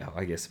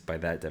 I guess by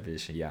that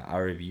definition, yeah,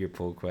 I'll review your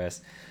pull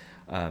request.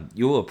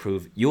 You'll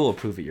approve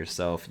it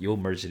yourself. You'll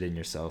merge it in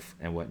yourself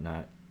and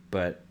whatnot.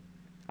 But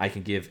I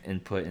can give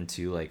input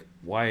into like,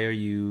 why are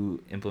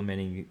you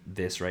implementing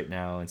this right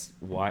now, and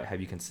why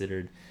have you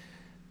considered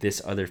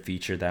this other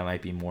feature that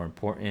might be more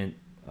important?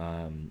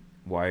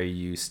 Why are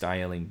you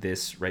styling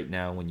this right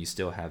now when you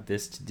still have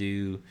this to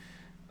do?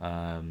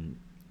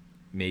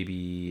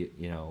 Maybe,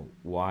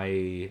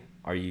 why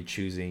are you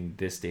choosing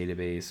this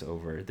database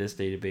over this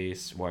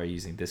database? Why are you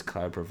using this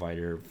cloud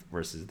provider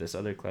versus this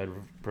other cloud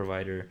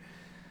provider?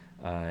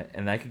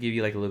 And that could give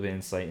you like a little bit of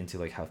insight into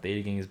like how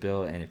ThetaGang is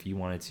built, and if you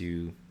wanted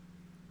to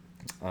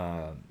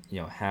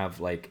have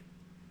like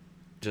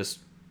just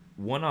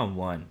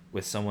one-on-one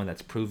with someone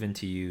that's proven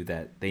to you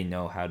that they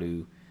know how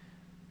to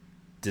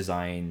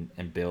design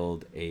and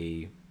build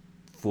a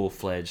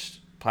full-fledged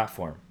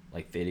platform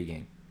like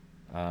ThetaGang.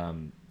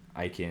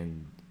 I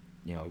can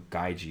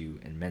guide you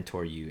and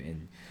mentor you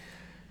in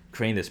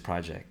creating this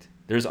project.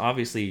 There's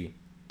obviously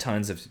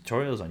tons of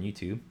tutorials on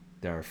YouTube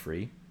that are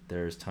free.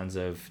 There's tons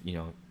of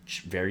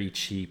very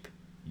cheap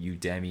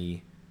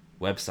Udemy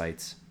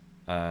websites,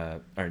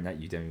 or not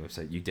Udemy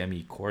website,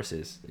 Udemy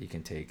courses that you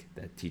can take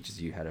that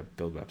teaches you how to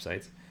build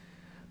websites,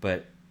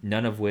 but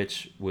none of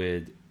which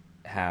would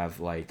have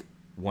like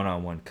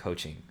one-on-one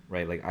coaching,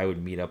 right? Like I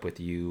would meet up with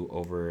you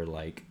over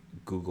like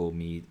Google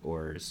Meet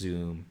or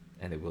Zoom,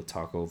 and then we'll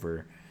talk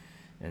over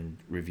and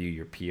review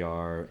your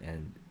PR,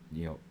 and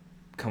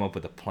come up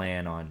with a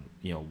plan on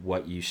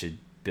what you should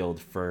build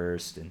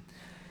first. And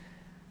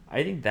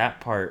I think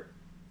that part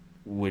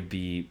would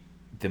be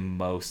the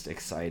most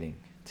exciting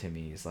to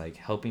me, is like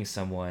helping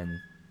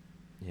someone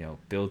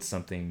build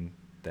something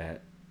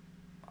that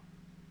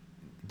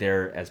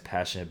they're as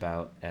passionate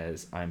about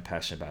as I'm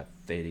passionate about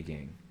Theta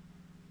Gang.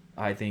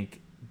 I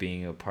think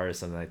being a part of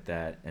something like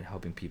that and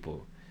helping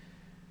people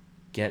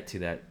get to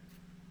that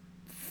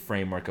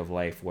framework of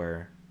life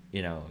where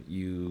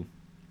you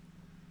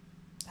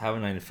have a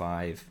 9 to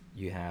 5,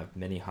 you have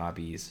many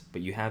hobbies,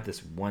 but you have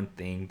this one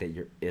thing that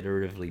you're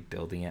iteratively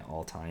building at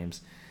all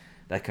times,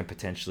 that can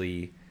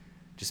potentially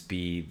just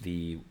be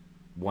the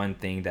one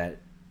thing that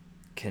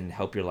can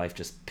help your life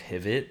just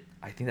pivot.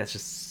 I think that's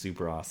just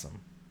super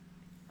awesome.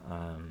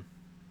 um,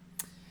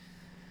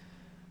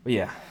 but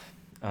yeah,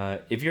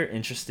 if you're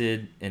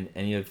interested in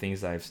any of the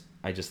things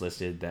I just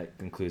listed, that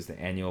includes the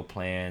annual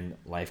plan,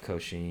 life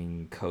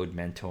coaching, code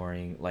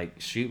mentoring,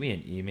 like shoot me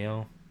an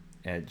email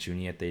at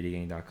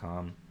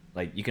junie@thetagang.com.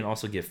 Like you can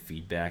also give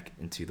feedback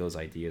into those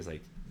ideas,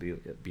 like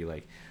be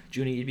like,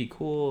 Junie, it'd be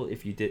cool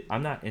if you did,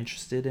 I'm not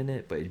interested in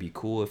it, but it'd be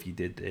cool if you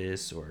did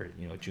this, or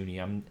Junie,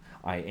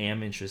 I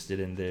am interested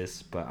in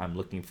this, but I'm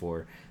looking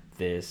for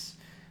this.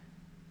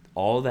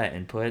 All that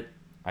input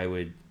I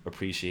would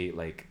appreciate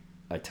like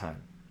a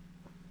ton.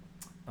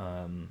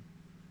 um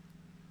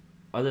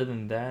Other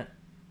than that,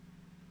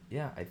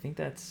 yeah, I think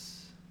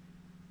that's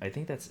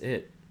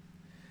it.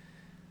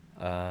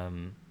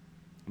 um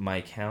my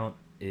account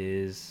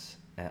is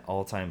at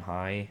all-time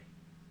high,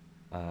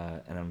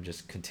 and I'm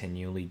just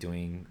continually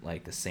doing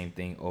like the same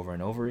thing over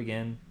and over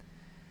again.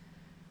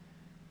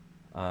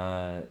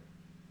 uh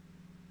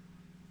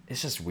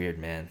it's just weird,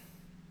 man.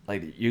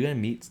 Like you're gonna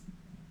meet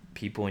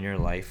people in your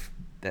life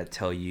that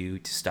tell you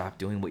to stop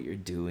doing what you're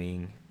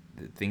doing.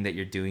 The thing that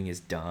you're doing is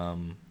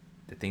dumb.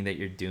 The thing that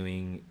you're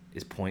doing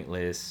is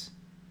pointless.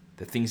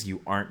 The things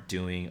you aren't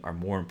doing are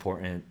more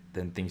important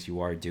than things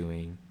you are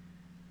doing.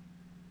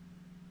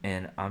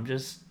 And I'm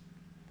just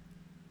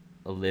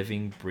a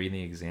living,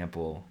 breathing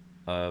example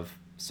of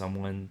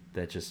someone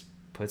that just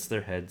puts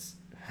their heads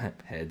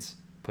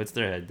puts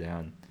their head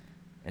down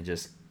and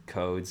just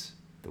codes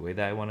the way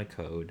that I want to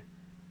code,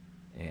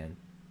 and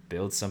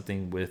build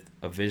something with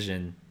a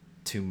vision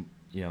to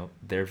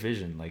their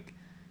vision. Like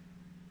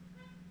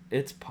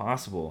it's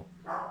possible.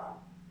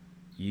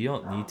 You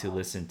don't need to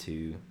listen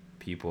to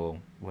people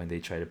when they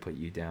try to put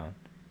you down.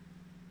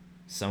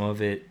 Some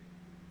of it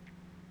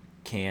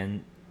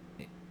can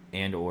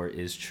and or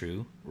is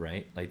true,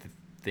 right? Like the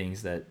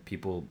things that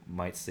people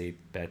might say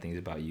bad things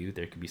about you,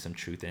 there could be some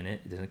truth in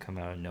it. It doesn't come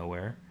out of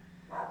nowhere.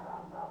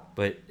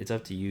 But it's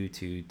up to you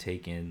to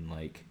take in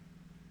like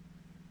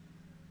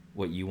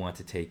what you want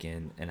to take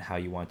in and how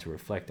you want to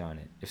reflect on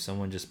it. If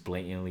someone just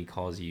blatantly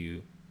calls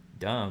you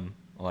dumb,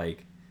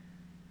 like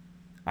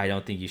I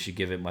don't think you should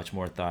give it much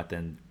more thought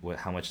than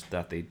how much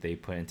thought they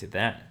put into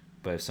that.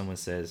 But if someone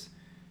says,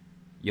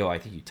 yo, I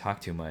think you talk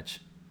too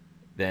much,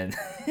 then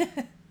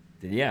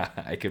then yeah,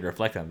 I could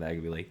reflect on that. I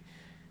could be like,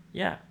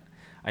 yeah,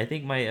 I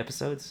think my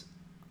episodes,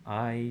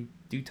 I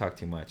do talk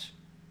too much,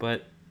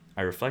 but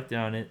I reflected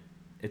on it.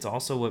 It's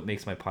also what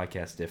makes my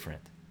podcast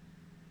different.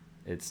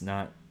 It's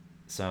not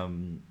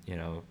some,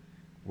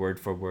 word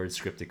for word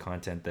scripted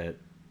content that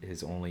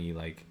is only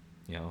like,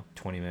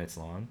 20 minutes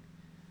long.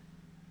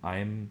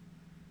 I'm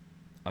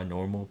a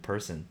normal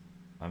person.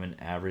 I'm an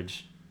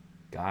average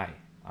guy.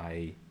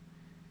 I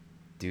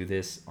do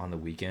this on the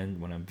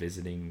weekend when I'm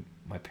visiting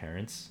my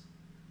parents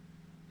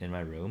in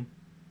my room,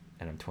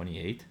 and I'm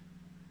 28,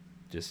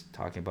 just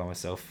talking about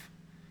myself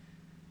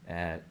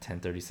at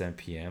 10:37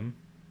 p.m.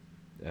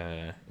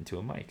 Into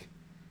a mic.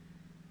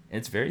 And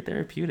it's very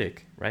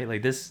therapeutic, right?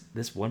 Like this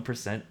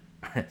 1%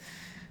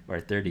 or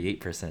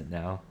 38%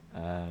 now,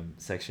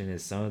 section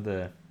is some of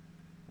the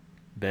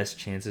best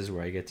chances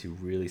where I get to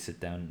really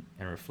sit down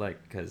and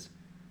reflect, because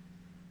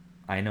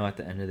I know at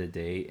the end of the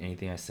day,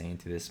 anything I say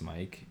into this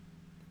mic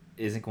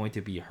isn't going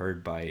to be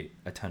heard by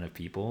a ton of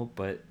people,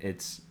 but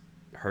it's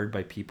heard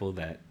by people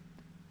that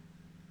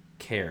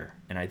care.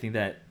 And I think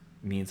that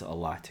means a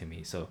lot to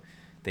me. So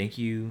thank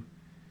you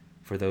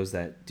for those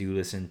that do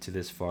listen to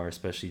this far,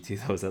 especially to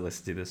those that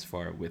listen to this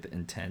far with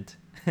intent,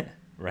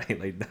 right?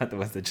 Like not the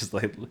ones that just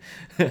like,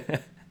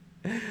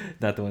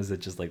 not the ones that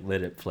just like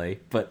let it play.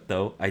 But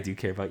though I do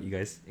care about you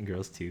guys and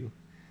girls too.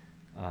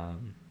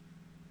 Um,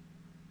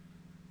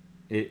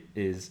 it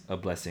is a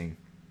blessing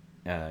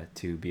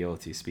to be able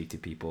to speak to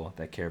people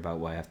that care about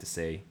what I have to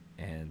say,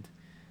 and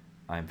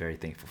I'm very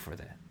thankful for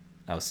that.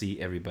 I'll see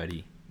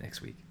everybody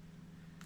next week.